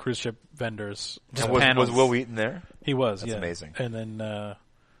regular cruise ship vendors. Just And was panels. Will Wheaton there? He was, That's yeah. amazing. And then I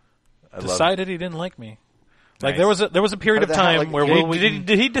love decided he didn't like me. Like Nice. there was a period How of did that time happen? where Did Will he- Wheaton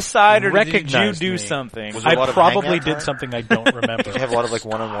Did he decide, or did you recognized do me. something? Was there a lot I of probably hangout did time? something I don't remember. Did you have a lot of like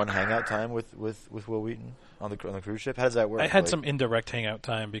one-on-one hangout time with Will Wheaton on the cruise ship? How does that work? I had Like, some indirect hangout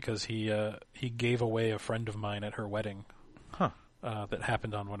time because he gave away a friend of mine at her wedding. That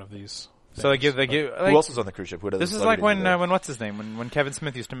happened on one of these. So they give Who else was on the cruise ship? Who are the This is like celebrities when there? what's his name when Kevin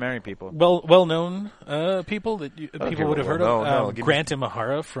Smith used to marry people. well known people that people would have heard well, of. no, give me- Grant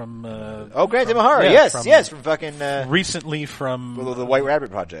Imahara from Oh, Grant Imahara. yeah, Yes, from fucking recently from the White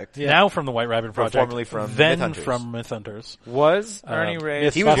Rabbit Project. now from the White Rabbit Project, formerly from then Mythhunters. from Mythhunters. Was Ernie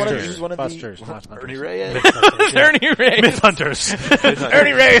Reyes? He was Busters. one of Busters, the not Hunters. Ernie Reyes. Ernie Reyes. Mythhunters.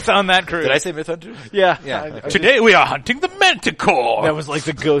 Ernie Reyes on that cruise. Did I say Mythhunters? Yeah. Yeah. Today we are hunting the Manticore. That was like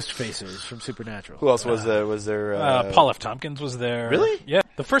the ghost facers from Supernatural. Who else was there? Paul F. Tompkins was there. Really? Yeah.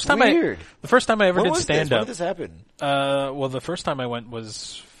 The first time Weird. I ever When did was stand this? When up. did this happen? Well, the first time I went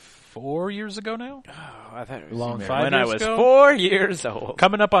was 4 years ago now. I thought it was Long 5 when I years was ago? 4 years old.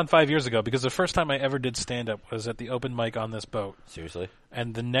 Coming up on 5 years ago, because the first time I ever did stand up was at the open mic on this boat. Seriously?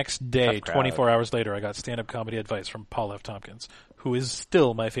 And the next day, Tough crowd. 24 hours later, I got stand-up comedy advice from Paul F. Tompkins, who is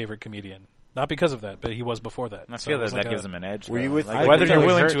still my favorite comedian. Not because of that, but he was before that. I So feel it was that like gives him an edge. Were though. you with- Like, I whether think you're I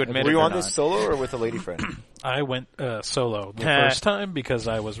willing heard- to admit Were it you or on not. this solo or with a lady friend? I went solo the first time because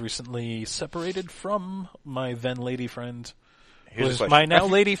I was recently separated from my then lady friend, who Here's is a my question. now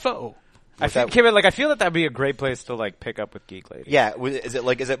lady foe. I feel, I feel that that'd be a great place to like pick up with geek ladies. Yeah.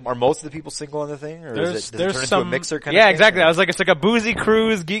 Are most of the people single on the thing, or There's- does it there's turn into some- a mixer kind of Yeah, thing? exactly. or- I was like, it's like a boozy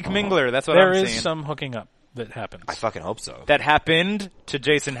cruise geek mingler. That's what There I'm is seeing. some hooking up that happens. I fucking hope so. That happened to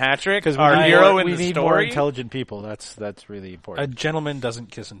Jason Hatrick, Because our hero in we the need more story. intelligent people. That's really A important. gentleman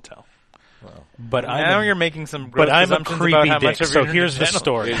doesn't kiss and tell. But now I'm you're making some but gross I'm a assumptions creepy about how dick. much of So your here's the genitals-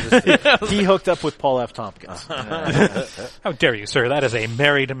 story. He hooked up with Paul F. Tompkins. How dare you, sir? That is a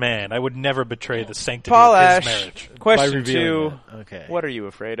married man. I would never betray the sanctity Paul of Ash, his marriage. question revealing 2. that. Okay. What are you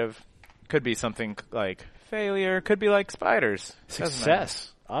afraid of? Could be something like failure. Could be like spiders. Doesn't matter.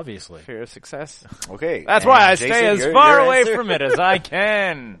 Success, obviously. Fear of success. Okay. That's and why I Jason, stay as your far away answer? from it as I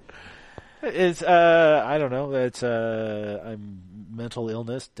can. It's I don't know. It's I'm mental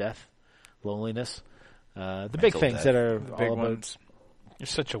illness, death, loneliness. The big Mental things death. that are Big all about ones. You're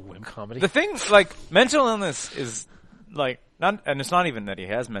such a wimp. comedy. The thing, like, mental illness is, like, not, and it's not even that he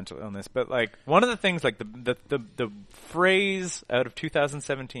has mental illness, but, like, one of the things, like, the phrase out of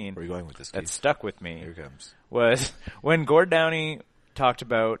 2017 Where are you going with this, that Keith? stuck with me Here it comes. was when Gord Downey talked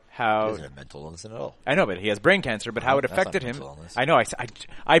about He how doesn't have mental illness at all. I know, but he has brain cancer. But how it That's not affected him, mental illness. I know.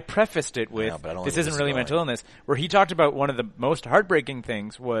 I prefaced it with know, but I don't this know where isn't this really is mental going. illness. Where he talked about one of the most heartbreaking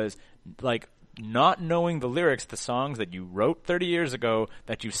things was like not knowing the lyrics to songs that you wrote 30 years ago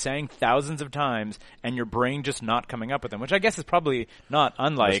that you sang thousands of times, and your brain just not coming up with them. Which I guess is probably not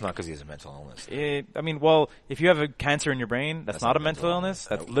unlike. It's not because he has a mental illness. I mean, well, if you have a cancer in your brain, that's not a mental illness.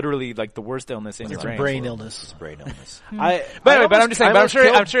 That's No. literally like the worst illness in your It's brain. brain illness. It's brain illness. But anyway, but I'm just saying. But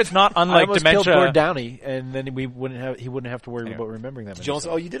I'm sure it's not I unlike almost dementia. killed Gord Downey, and then he wouldn't have to worry Anyway. about remembering that. Did you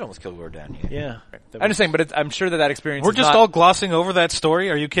almost, you did almost kill Gord Downey. Yeah. I'm just saying, but I'm sure that experience. We're is just not, all glossing over that story.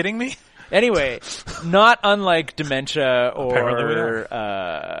 Are you kidding me? anyway, not unlike dementia Apparently we or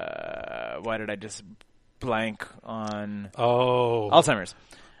are. why did I just blank on Oh, Alzheimer's?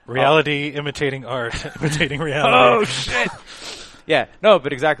 reality imitating art, imitating Oh reality. shit! Yeah, no,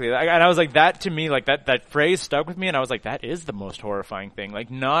 but exactly. And I was like, that to me, like that phrase stuck with me, and I was like, that is the most horrifying thing. Like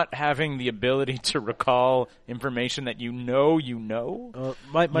not having the ability to recall information that you know.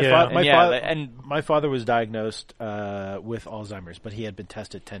 My Yeah. my father was diagnosed with Alzheimer's, but he had been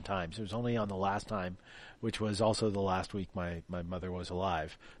tested 10 times. It was only on the last time, which was also the last week my mother was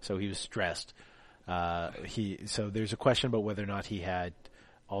alive. So he was stressed. So there's a question about whether or not he had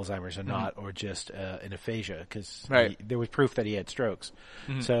Alzheimer's or not, or just an aphasia, because Right. there was proof that he had strokes.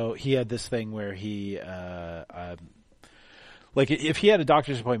 So he had this thing where he, like if he had a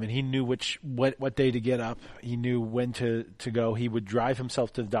doctor's appointment, he knew what day to get up. He knew when to go. He would drive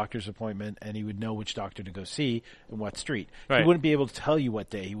himself to the doctor's appointment, and he would know which doctor to go see and what street. Right. He wouldn't be able to tell you what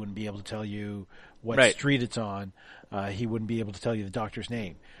day. He wouldn't be able to tell you what Right. street it's on. He wouldn't be able to tell you the doctor's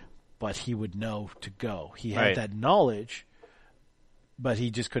name, but he would know to go. He had Right. that knowledge, but he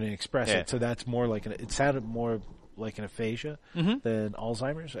just couldn't express Yeah. it. So that's more like it sounded more like an aphasia than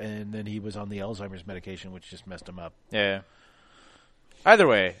Alzheimer's, and then he was on the Alzheimer's medication, which just messed him up. Yeah. Either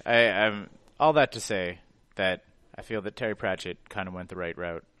way, I'm all that to say that I feel that Terry Pratchett kind of went the right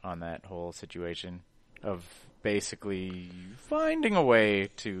route on that whole situation of basically finding a way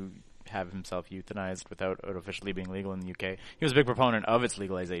to have himself euthanized without it officially being legal in the UK. He was a big proponent of its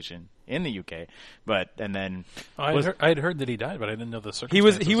legalization in the UK, and then I'd heard that he died, but I didn't know the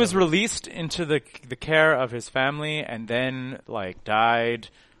circumstances. he was of it. released into the care of his family, and then like died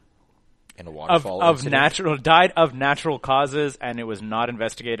In a waterfall of incident. natural causes, and it was not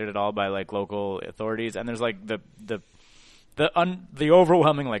investigated at all by like local authorities. And there's like the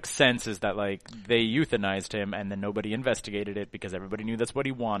overwhelming like sense is that like they euthanized him, and then nobody investigated it because everybody knew that's what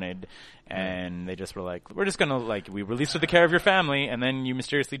he wanted, and they just were like, we're just gonna like we released to the care of your family, and then you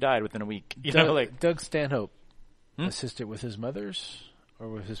mysteriously died within a week. You know, like Doug Stanhope assisted with his mother's or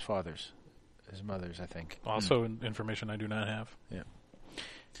with his father's. His mother's, I think. Also information I do not have. Yeah.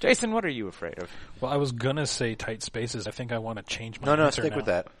 Jason, what are you afraid of? Well, I was gonna say tight spaces. I think I want to change my No, answer stick now. with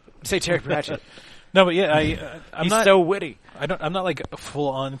that. Say Terry Pratchett. No, but yeah, I'm He's not so witty. I'm not like full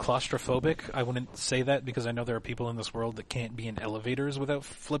on claustrophobic. I wouldn't say that because I know there are people in this world that can't be in elevators without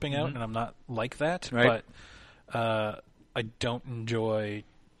flipping out, and I'm not like that. Right. But I don't enjoy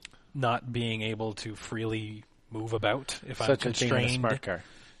not being able to freely move about if Such I'm a thing in a constrained smart car.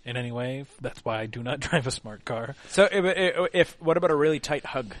 in any way. That's why I do not drive a smart car. So if what about a really tight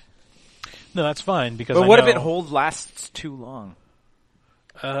hug? No, that's fine because. But I what if know- it lasts too long?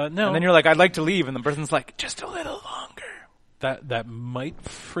 No, And then you're like, I'd like to leave, and the person's like, just a little longer. that might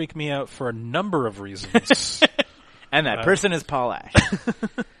freak me out for a number of reasons. And that person is Paul Ash.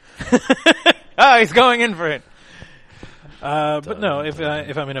 Oh, he's going in for it. But no, if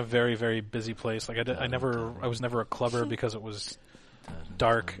I'm in a very, very busy place, like I was never a clubber because it was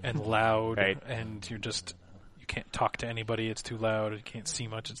dark and loud, Right. and you can't talk to anybody. It's too loud. You can't see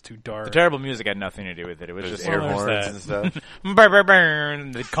much. It's too dark. The terrible music had nothing to do with it. It was just Air Well, there's horns that. and stuff. brr, brr,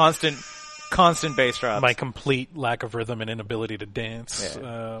 brr, the constant bass drops. My complete lack of rhythm and inability to dance. Yeah.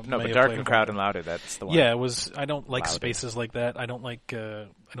 may No, but have dark played and a crowded role. and louder. That's the one. Yeah, it was. I don't like Louder. spaces like that. I don't like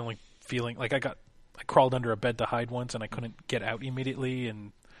feeling like I crawled under a bed to hide once, and I couldn't get out immediately,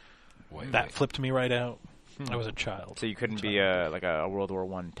 and that flipped me right out. I was a child. So you couldn't be a World War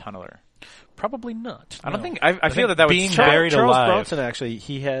I tunneler. Probably not. I don't think. I feel that was being buried Charles alive. Bronson actually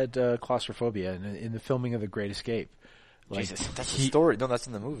he had claustrophobia in the filming of The Great Escape. Like, Jesus, That's the story. No, that's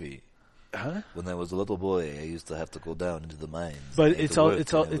in the movie. Huh? When I was a little boy, I used to have to go down into the mines. But I had it's to all- work,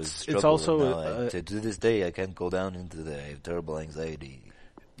 it's all- and I would it's struggle, also, and now to this day, I can't go down into the. I have terrible anxiety.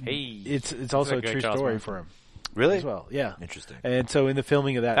 Hey, It's also a That's a true great Charles story Bronson. for him Really? as well. Yeah. Interesting. And so in the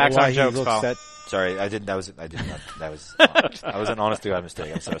filming of that, Facts why on he jokes, looks Paul. that Sorry, I didn't. I did not. That was an honest to God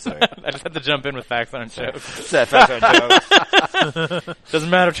mistake. I'm so sorry. I just had to jump in with facts on jokes. Facts on jokes. Doesn't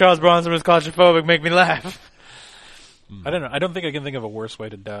matter if Charles Bronson was claustrophobic. Make me laugh. I don't know. I don't think I can think of a worse way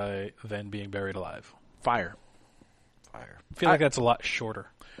to die than being buried alive. fire. I feel like that's a lot shorter.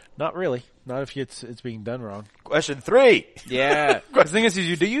 Not really. Not if it's being done wrong. Question 3. Yeah. The thing is,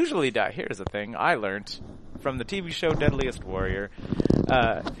 you do usually die. Here's the thing I learned from the TV show Deadliest Warrior.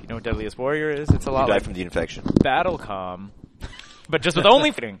 If you know what Deadliest Warrior is, it's a lot You die like from the infection. Battlecom, but just with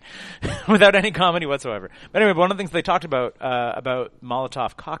only fighting, without any comedy whatsoever. But anyway, one of the things they talked about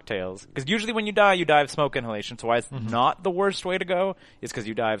Molotov cocktails, because usually when you die of smoke inhalation. So why it's not the worst way to go is because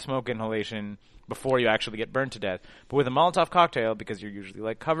you die of smoke inhalation before you actually get burned to death. But with a Molotov cocktail, because you're usually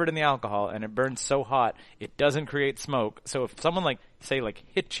like covered in the alcohol and it burns so hot, it doesn't create smoke. So if someone say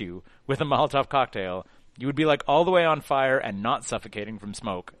hit you with a Molotov cocktail, you would be like all the way on fire and not suffocating from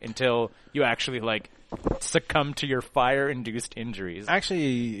smoke until you actually succumb to your fire-induced injuries.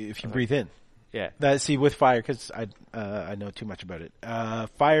 Actually, if you breathe in. Yeah. With fire, because I know too much about it.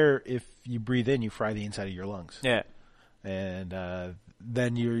 Fire, if you breathe in, you fry the inside of your lungs. Yeah. And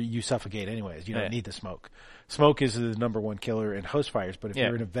then you suffocate anyways. You don't Yeah. need the smoke. Smoke is the number one killer in house fires, but if Yeah.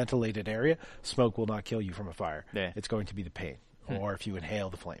 you're in a ventilated area, smoke will not kill you from a fire. Yeah. It's going to be the pain, or if you inhale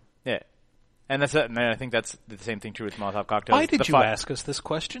the flame. Yeah. And that's it. And I think that's the same thing true with Molotov cocktails. Why did The you ask us this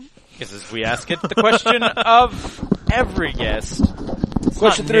question? Because we ask it the question of every guest. It's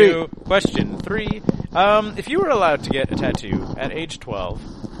Question not 3. new. Question 3. If you were allowed to get a tattoo at age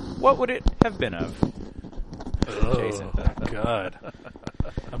 12, what would it have been of? Jason. Oh, God.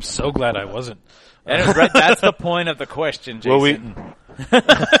 I'm so glad I wasn't. And that's the point of the question, Jason. Will Wheaton.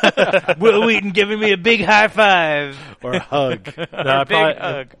 Will Wheaton giving me a big high five. Or a hug. No, I big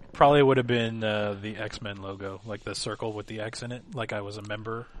hug. probably would have been the X-Men logo, like the circle with the X in it, like I was a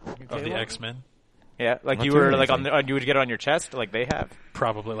member of the X-Men. Yeah, like Not you doing were anything. you would get it on your chest like they have.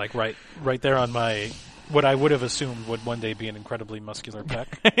 Probably like right there on my what I would have assumed would one day be an incredibly muscular pec.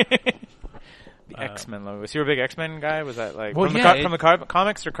 The X-Men logo. So you were a big X-Men guy? Was that Well, from yeah, the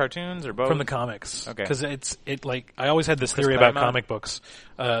comics or cartoons or both? From the comics. Okay. Because I always had this Chris theory about Claremont? comic books,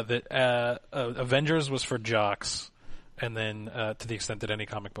 that Avengers was for jocks, and then, to the extent that any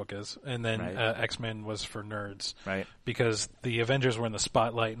comic book is, and then, Right. X-Men was for nerds. Right. Because the Avengers were in the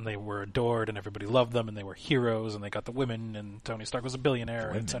spotlight, and they were adored, and everybody loved them, and they were heroes, and they got the women, and Tony Stark was a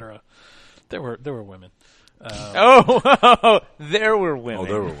billionaire, etc. There were women. There were women. Oh,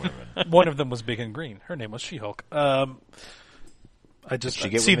 there were women. One of them was big and green. Her name was She-Hulk. I just she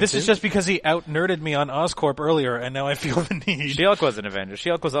get see. women This too? is just because he out-nerded me on Oscorp earlier, and now I feel the need. She-Hulk was an Avenger.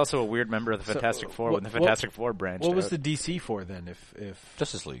 She-Hulk was also a weird member of the Fantastic Four when the Fantastic Four branched What was out. the DC for then? If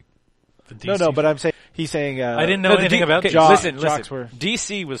Justice League. The no, DC but I'm saying he's saying I didn't know anything about okay, jocks. Jocks were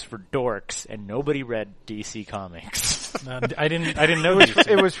DC was for dorks, and nobody read DC comics. No, I didn't know DC.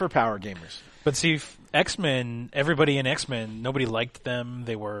 it was for power gamers. But see, X-Men, everybody in X-Men, nobody liked them.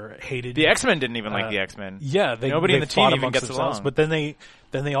 They were hated. The X-Men didn't even like the X-Men. Yeah, Nobody they in the team fought even amongst gets themselves. along. But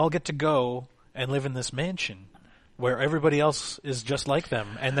then they all get to go and live in this mansion where everybody else is just like them,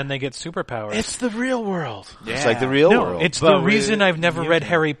 and then they get superpowers. It's the real world. It's like the real world. It's But the reason with I've never read mutant.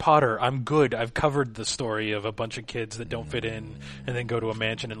 Harry Potter. I'm good. I've covered the story of a bunch of kids that don't fit in and then go to a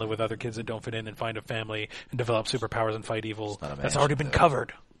mansion and live with other kids that don't fit in and find a family and develop superpowers and fight evil. not a That's mansion, already been though.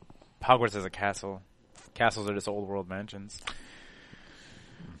 covered. Hogwarts is a castle. Castles are just old world mansions.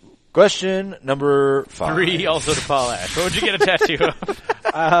 Question number 5. 3 also to Paul Ash. What would you get a tattoo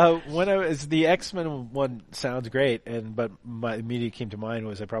of? When I was the X-Men one sounds great, but my immediate came to mind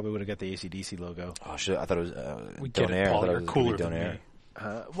was I probably would have got the AC/DC logo. Oh shit! I thought it was We get Don't it, Air. I Paul. thought it You're was cooler Don't than Air. me.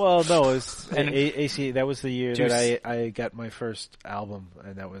 Well, no, it was And- AC. That was the year Juice. that I got my first album,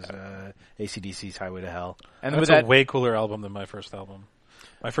 and that was AC/DC's Highway to Hell. And That's with a that, way cooler album than my first album.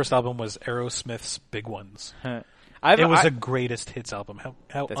 My first album was Aerosmith's Big Ones. It was the greatest hits album. How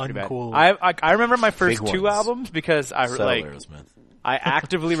that's pretty bad. uncool. I remember my first Big 2 ones. albums because I Settle like Aerosmith. I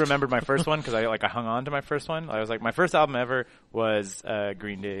actively remembered my first one because I hung on to my first one. I was like, my first album ever was not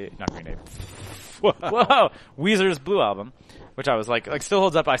Green Day. Whoa, Weezer's Blue Album, which I was like still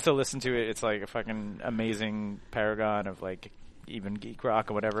holds up. I still listen to it. It's like a fucking amazing paragon of like even geek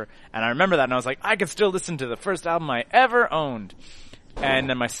rock or whatever. And I remember that, and I was like, I could still listen to the first album I ever owned. And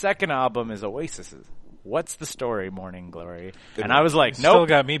then my second album is Oasis's What's the Story, Morning Glory. And I was like, nope. Still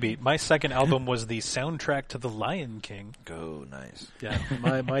got me beat. My second album was the soundtrack to The Lion King. Go, nice.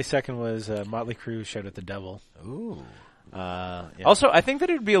 Yeah. my second was Motley Crue, Shout at the Devil. Ooh. Yeah. Also, I think that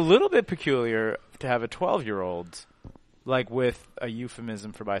it would be a little bit peculiar to have a 12-year-old like with a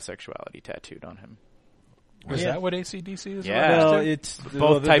euphemism for bisexuality tattooed on him. Was that what AC/DC is? Yeah. Well, it's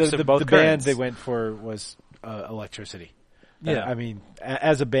both types of both the currents. band they went for was Electricity. Yeah. I mean,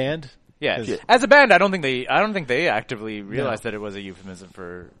 as a band. Yeah, as a band, I don't think they actively realized that it was a euphemism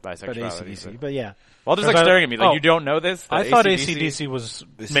for bisexuality. AC/DC, but yeah. Walter's like staring at me like, you don't know this? I thought AC/DC was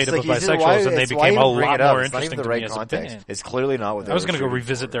made up of bisexuals, and they became a lot more interesting to me as a band. It's clearly not what they I was going to go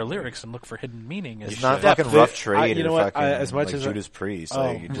revisit their lyrics and look for hidden meaning. It's not fucking Rough Trade you know or what? fucking As much as Judas Priest. Oh,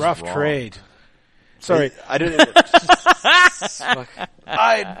 like, you're just Rough wrong. Trade. Sorry. I didn't.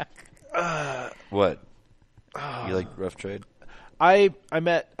 What? You like Rough Trade? I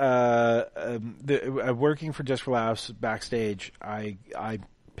met working for Just for Laughs backstage. I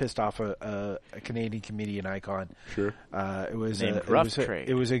pissed off a Canadian comedian icon. Sure. It was Named Rough Trade.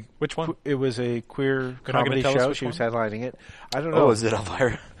 It was a Which one? It was a queer You're not comedy gonna tell us show. which She was one? headlining it. I don't know. Oh, is it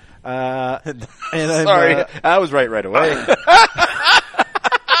Elvira? And Sorry, I was right away.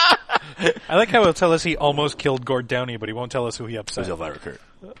 I like how he'll tell us he almost killed Gord Downey, but he won't tell us who he It upset. was Elvira Kurt.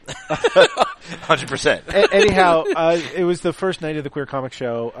 100%. Anyhow, it was the first night of the queer comic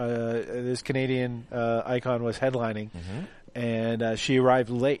show. This Canadian icon was headlining, and she arrived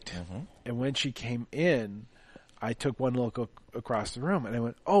late. And when she came in, I took one look across the room, and I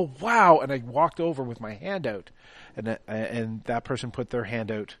went, "Oh wow!" And I walked over with my hand out, and that person put their hand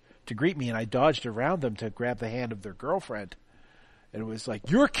out to greet me, and I dodged around them to grab the hand of their girlfriend, and it was like,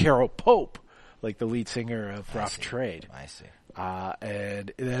 "You're Carol Pope," like the lead singer of Rough Trade. I see.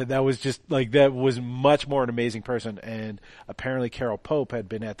 And that was just like, that was much more an amazing person. And apparently Carol Pope had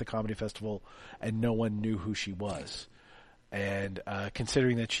been at the comedy festival and no one knew who she was. And,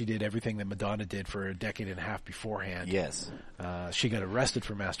 considering that she did everything that Madonna did for a decade and a half beforehand. Yes. She got arrested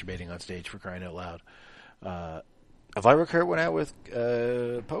for masturbating on stage, for crying out loud. Elvira Kurt went out with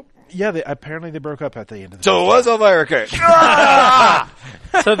Pope? Yeah, apparently they broke up at the end of the So it was Elvira Kurt.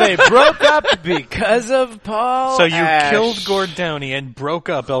 So they broke up because of Paul So you Ash. killed Gord Downey and broke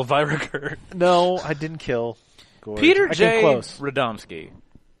up Elvira Kurt. No, I didn't kill Gord. Peter I came J. close. Radomski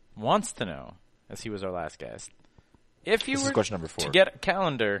wants to know, as he was our last guest, if you This is were question number 4. to get a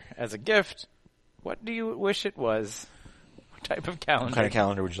calendar as a gift, what do you wish it was? What type of calendar? What kind of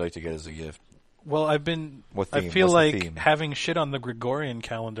calendar would you like to get as a gift? Well, I What feel theme? What's the like theme? having shit on the Gregorian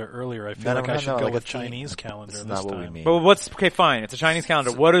calendar earlier. I feel No, like no, I no, should no, go like a with theme. Chinese calendar That's this not what time. we mean. But okay, fine. It's a Chinese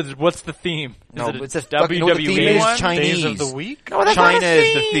calendar. What's the theme? No, is it it's a WWE fucking- no, the theme is one? Chinese. Days of the week? No, that's China not a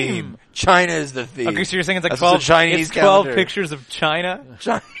is the theme. theme. China is the theme. Okay, so you're saying it's like That's 12 the Chinese it's 12 calendar. pictures of China?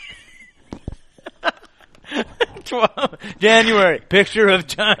 12 January, picture of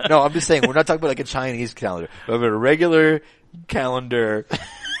China. No, I'm just saying, we're not talking about like a Chinese calendar. We're talking about a regular calendar.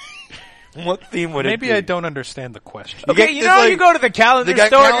 What theme would it be? Maybe I don't understand the question. Okay, get you this, know, like- you go to the calendar they got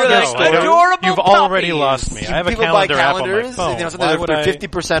store, you're calendar like, store. adorable You've already puppies. lost me. I have a People buy calendar app on my calendars, phone. you know, so Why they're would for I?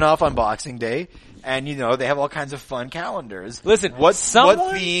 50% off on Boxing Day. And, you know, they have all kinds of fun calendars. Listen, what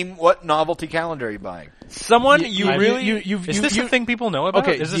someone- theme, what novelty calendar are you buying? Someone Is Is this a thing people know about?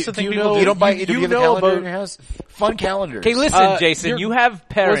 Okay, Is this a do thing you people know- You don't buy, you do you have a know calendar about- in your house? Fun calendars. Okay, listen, Jason, your- you have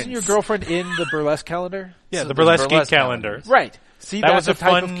parents. Wasn't your girlfriend in the burlesque calendar? Yeah, So the there's burlesque geek burlesque calendar. calendars. Right. See, That that's was a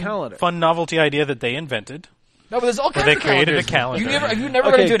type of fun, calendar. fun novelty idea that they invented. No, but there's all kinds they of created a calendars. calendar. Have you never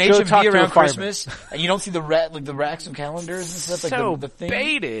Okay, gone to an go talk HMV to a around fireman. Christmas and you don't see the racks of calendars and stuff like so the thing?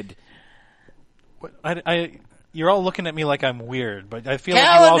 baited. You're all looking at me like I'm weird, but I feel like you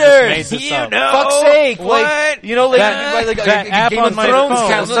all just made Calendars! this You up. know Fuck's sake! what? Like, you know, like, That- like that a app Game on of my Thrones phone.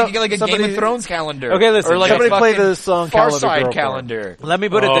 calendar. You get like a Somebody- Game of Thrones calendar. Okay, listen, or like somebody a play fucking the song Far Calendar Side Girlfriend. calendar. Let me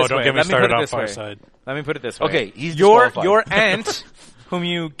put it this don't way. get me Let me put started it on this Far way. Side. Let me put it this way. Okay, he's your disqualified. aunt, whom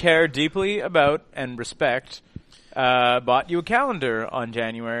you care deeply about and respect, bought you a calendar on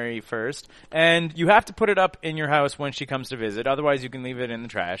January 1st, and you have to put it up in your house when she comes to visit. Otherwise, you can leave it in the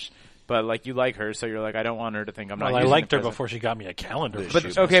trash. But like you like her, so you're like, I don't want her to think I'm not. Well, I using liked the her present. before she got me a calendar.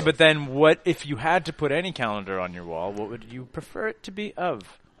 But okay, but then what if you had to put any calendar on your wall? What would you prefer it to be of?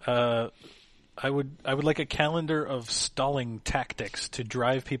 I would like a calendar of stalling tactics to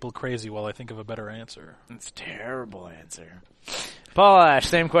drive people crazy while I think of a better answer. That's a terrible answer. Paul Ash,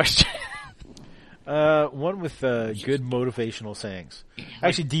 same question. One with good motivational sayings.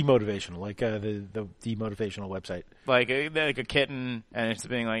 Actually, demotivational, like the demotivational website. like a kitten, and it's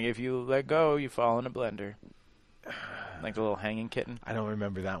being like, if you let go, you fall in a blender. Like the little hanging kitten. I don't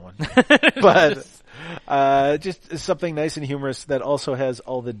remember that one. But just something nice and humorous that also has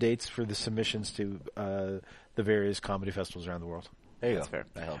all the dates for the submissions to the various comedy festivals around the world. There you That's go. fair.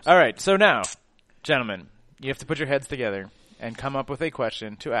 That helps. All right, so now, gentlemen, you have to put your heads together and come up with a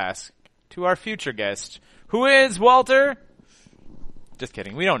question to ask to our future guest, who is Walter. Just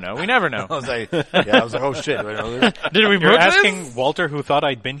kidding. We don't know. We never know. I was like, oh shit. Do I know this? Did we You're book asking this? Walter, who thought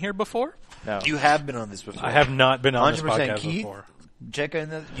I'd been here before? No. You have been on this before. I have not been on this 100% podcast Keith? before. Check in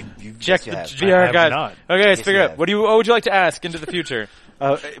the. You Check yes, the you have. I have guys. not. Okay, let's Yes, figure you out. have. What would you like to ask into the future?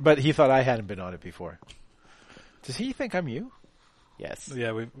 But he thought I hadn't been on it before. Does he think I'm you? Yes.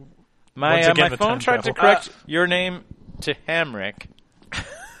 Yeah, we. My Once again, my the phone time tried to travel. correct your name to Hamrick.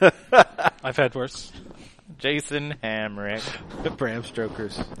 I've had worse. Jason Hamrick. The Bram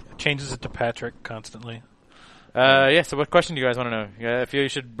Stokers. Changes it to Patrick constantly. Yeah, so what question do you guys want to know? Yeah, I feel you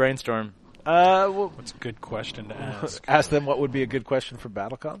should brainstorm. Well, What's a good question to ask? ask them what would be a good question for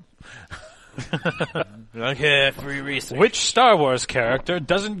BattleCon. Okay, free research. Which Star Wars character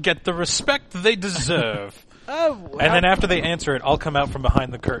doesn't get the respect they deserve? And then after they answer it, I'll come out from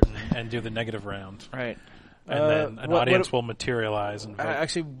behind the curtain and do the negative round. Right. And then an audience will materialize and vote.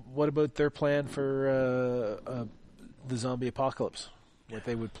 Actually, what about their plan for the zombie apocalypse? What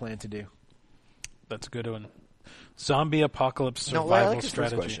they would plan to do? That's a good one. Zombie apocalypse No, survival I like his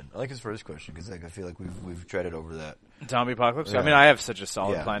strategy. first question. I like his first question because I feel like we've treaded over that. Zombie apocalypse? Yeah. I mean, I have such a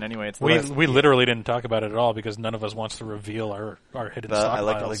solid Yeah. plan anyway. It's We the we literally didn't talk about it at all because none of us wants to reveal our hidden But I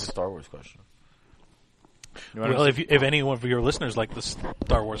like stockpiles. the Star Wars question. Well, if any of your listeners like the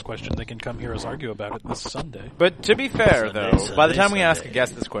Star Wars question, they can come hear us argue about it this Sunday. But to be fair, Sunday, though, by the time we Sunday. ask a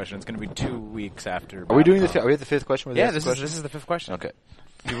guest this question, it's going to be 2 weeks after. Are we doing BattleCon. the? Are we at the fifth question? With Yeah, the this question? is the fifth question. Okay.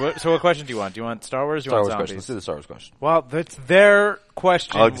 So what question do you want? Do you want Star Wars? Or do you Star want Wars question. zombies? Let's do the Star Wars question. Well, that's their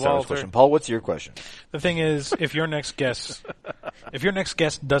question. I like the Star Wars Walter. question. Paul, what's your question? The thing is, if your next guest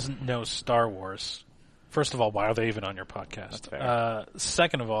doesn't know Star Wars, first of all, why are they even on your podcast? That's fair.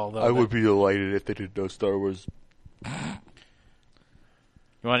 Second of all, though, be delighted if they didn't know Star Wars.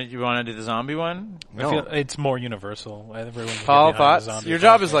 You want to do the zombie one? I feel it's more universal. Everyone can get Paul, behind the thoughts? zombie Your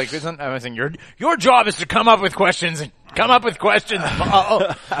job podcast. is like isn't I was saying your job is to come up with questions and come up with questions,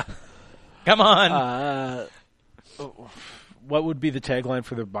 Paul. Come on. What would be the tagline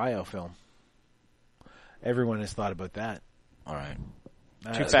for their biofilm? Everyone has thought about that. All right.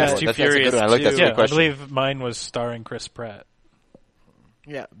 Too That's fast, good. too That's a furious. good one. I like that. That's a Yeah, good question. I believe mine was starring Chris Pratt.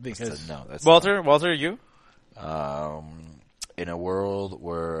 Yeah, because No, that's Walter, you? in a world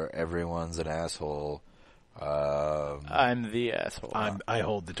where everyone's an asshole. I'm the asshole. I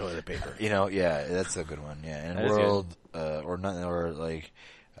hold the toilet paper. You know, yeah, that's a good one. Yeah, in That a is world, or not, or like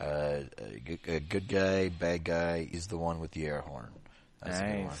a good guy, bad guy. He's the one with the air horn. That's a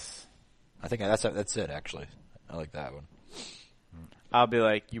good one. Nice. I think that's it. Actually, I like that one. I'll be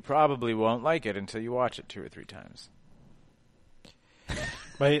like, you probably won't like it until you watch it 2 or 3 times.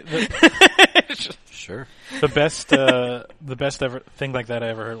 Sure. The best ever thing like that I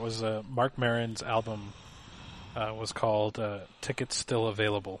ever heard was Mark Maron's album was called "Tickets Still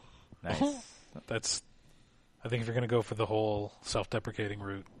Available." Nice. That's, I think, if you're going to go for the whole self-deprecating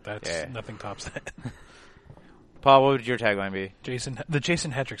route, that's Yeah. nothing tops that. Paul, what would your tagline be? The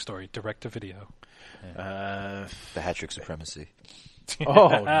Jason Hatrick story, direct to video. The Hatrick supremacy. Oh,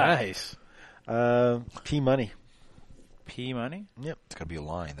 nice. P Money. P Money? Yep. It's gotta be a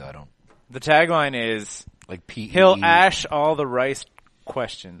line though. I don't The tagline is, like P. he'll ash all the rice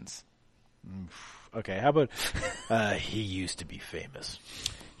questions. Okay, how about he used to be famous?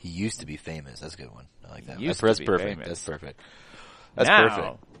 He used to be famous. That's a good one. I like that. He used That's to be perfect. famous. That's perfect. That's now,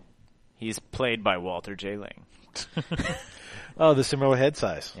 perfect. he's played by Walter J. Ling. Oh, the similar head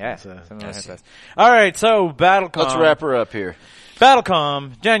size. Yeah. That's, similar yes. headsets. All right, so BattleCom. Let's wrap her up here.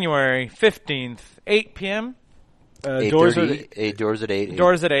 BattleCom, January 15th, 8 p.m. Doors are 8:30. Doors at 8.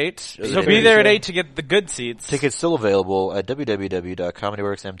 Doors at 8. So 8:30. be there at 8 to get the good seats. Tickets still available at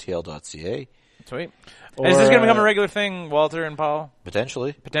www.comedyworksmtl.ca. Sweet. Or, Is this going to become a regular thing, Walter and Paul?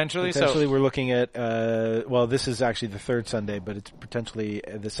 Potentially. Potentially? Potentially, So, we're looking at. Well, this is actually the third Sunday, but it's potentially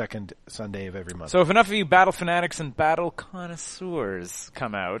the second Sunday of every month. so if enough of you battle fanatics and battle connoisseurs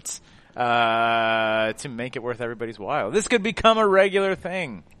come out to make it worth everybody's while, this could become a regular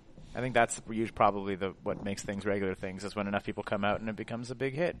thing. I think that's usually probably what makes things regular things, is when enough people come out and it becomes a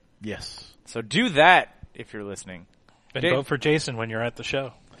big hit. yes. So do that if you're listening. And Dave? vote for Jason when you're at the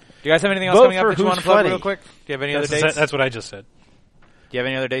show. Do you guys have anything else Vote coming up for that you want to Who's plug Funny. real quick? Do you have any other dates? That's what I just said. you have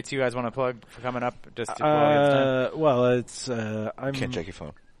any other dates you guys want to plug for coming up? Just to time? Well, it's I'm Can't check your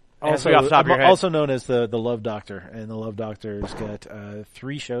phone. also off the top of your I'm head. also known as the Love Doctor, and the Love Doctor's got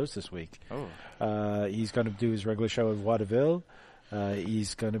 3 shows this week. Oh. He's going to do his regular show in Vaudeville.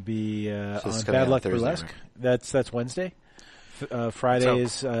 He's going to be this on is coming Bad out Luck Thursday, Burlesque. right? That's Wednesday. Friday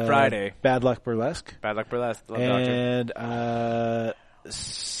is Friday. Bad Luck Burlesque. Bad Luck Burlesque. Love Doctor. And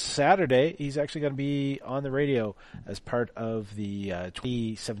Saturday, he's actually going to be on the radio as part of the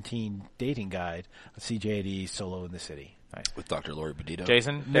 2017 dating guide on CJAD Solo in the City. With Dr. Lori Benito.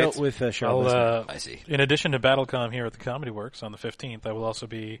 Jason? No, dates? with Cheryl. I see. In addition to BattleCom here at the Comedy Works on the 15th, I will also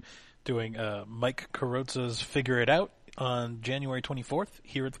be doing Mike Carrozza's Figure It Out on January 24th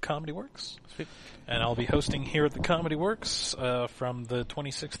here at the Comedy Works. Sweet. And I'll be hosting here at the Comedy Works from the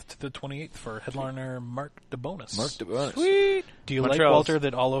 26th to the 28th for headliner Mark DeBonis. Sweet. Do you Montreal's. like, Walter,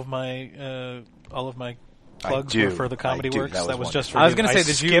 that all of my plugs were for the Comedy I do. Works? That was just for I was you. going to say,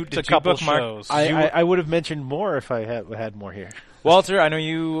 did you skipped a couple bookmark? shows. I would have mentioned more if I had more here. Walter, I know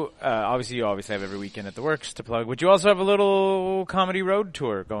you obviously have every weekend at the Works to plug. Would you also have a little comedy road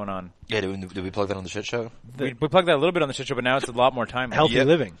tour going on? Yeah, did we plug that on the shit show? We plugged that a little bit on the shit show, but now it's a lot more time. Healthy Yep.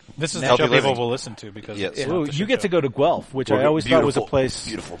 living. This is the Healthy show people living. will listen to because Yes. it's Ooh, not the you shit get show. to go to Guelph, which I always thought was a place.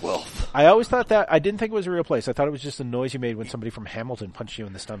 Beautiful Guelph. I always thought that. I didn't think it was a real place. I thought it was just a noise you made when somebody from Hamilton punched you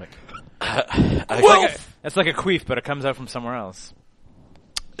in the stomach. It's like a queef, but it comes out from somewhere else.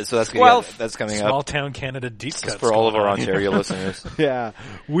 So that's that's coming Small up. town Canada deep cuts For all of going our on. Ontario listeners. Yeah,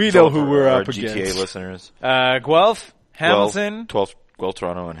 we For all know of who our- we're our up GTA against. listeners. Guelph, Hamilton, Guelph,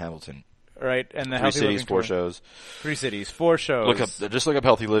 Toronto, and Hamilton. right, and the 3 Healthy cities, Living 4 tour. shows. 3 cities, 4 shows. Just look up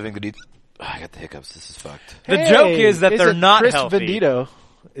Healthy Living. I got the hiccups. This is fucked. The joke is that they're it not Chris healthy. Benito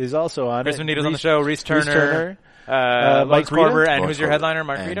is also on Chris it. Benito's on the show. Reese Turner, Mike Lawrence Corber, Rita? and who's your headliner?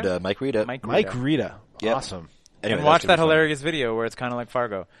 Mark and, Rita. Mike Rita. Mike Rita. Yep. Awesome. Anyway, And watch that's that gonna be fun. hilarious video where it's kind of like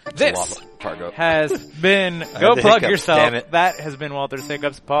Fargo. It's a This lot like Fargo. has been had Go the Plug hiccups, Yourself. damn it. That has been Walter's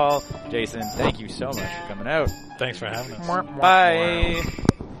Hiccups. Paul, Jason, thank you so much for coming out. Thanks for having us. Bye.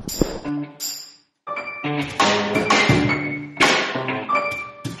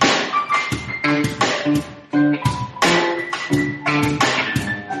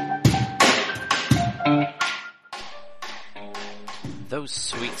 Those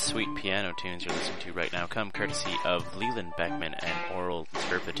sweet, sweet piano tunes you're listening to right now come courtesy of Leland Beckman and Oral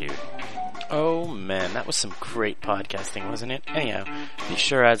Turpitude. Oh man, that was some great podcasting, wasn't it? Anyhow, be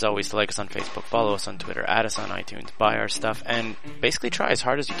sure as always to like us on Facebook, follow us on Twitter, add us on iTunes, buy our stuff, and basically try as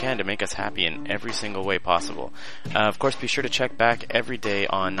hard as you can to make us happy in every single way possible. Of course, be sure to check back every day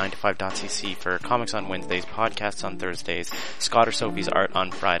on 9to5.cc for comics on Wednesdays, podcasts on Thursdays, Scott or Sophie's art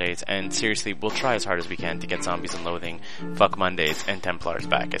on Fridays, and seriously, we'll try as hard as we can to get Zombies and Loathing, Fuck Mondays, and Templars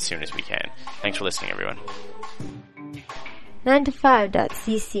back as soon as we can. Thanks for listening, everyone.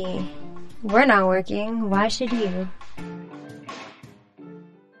 9to5.cc. We're not working. Why should you?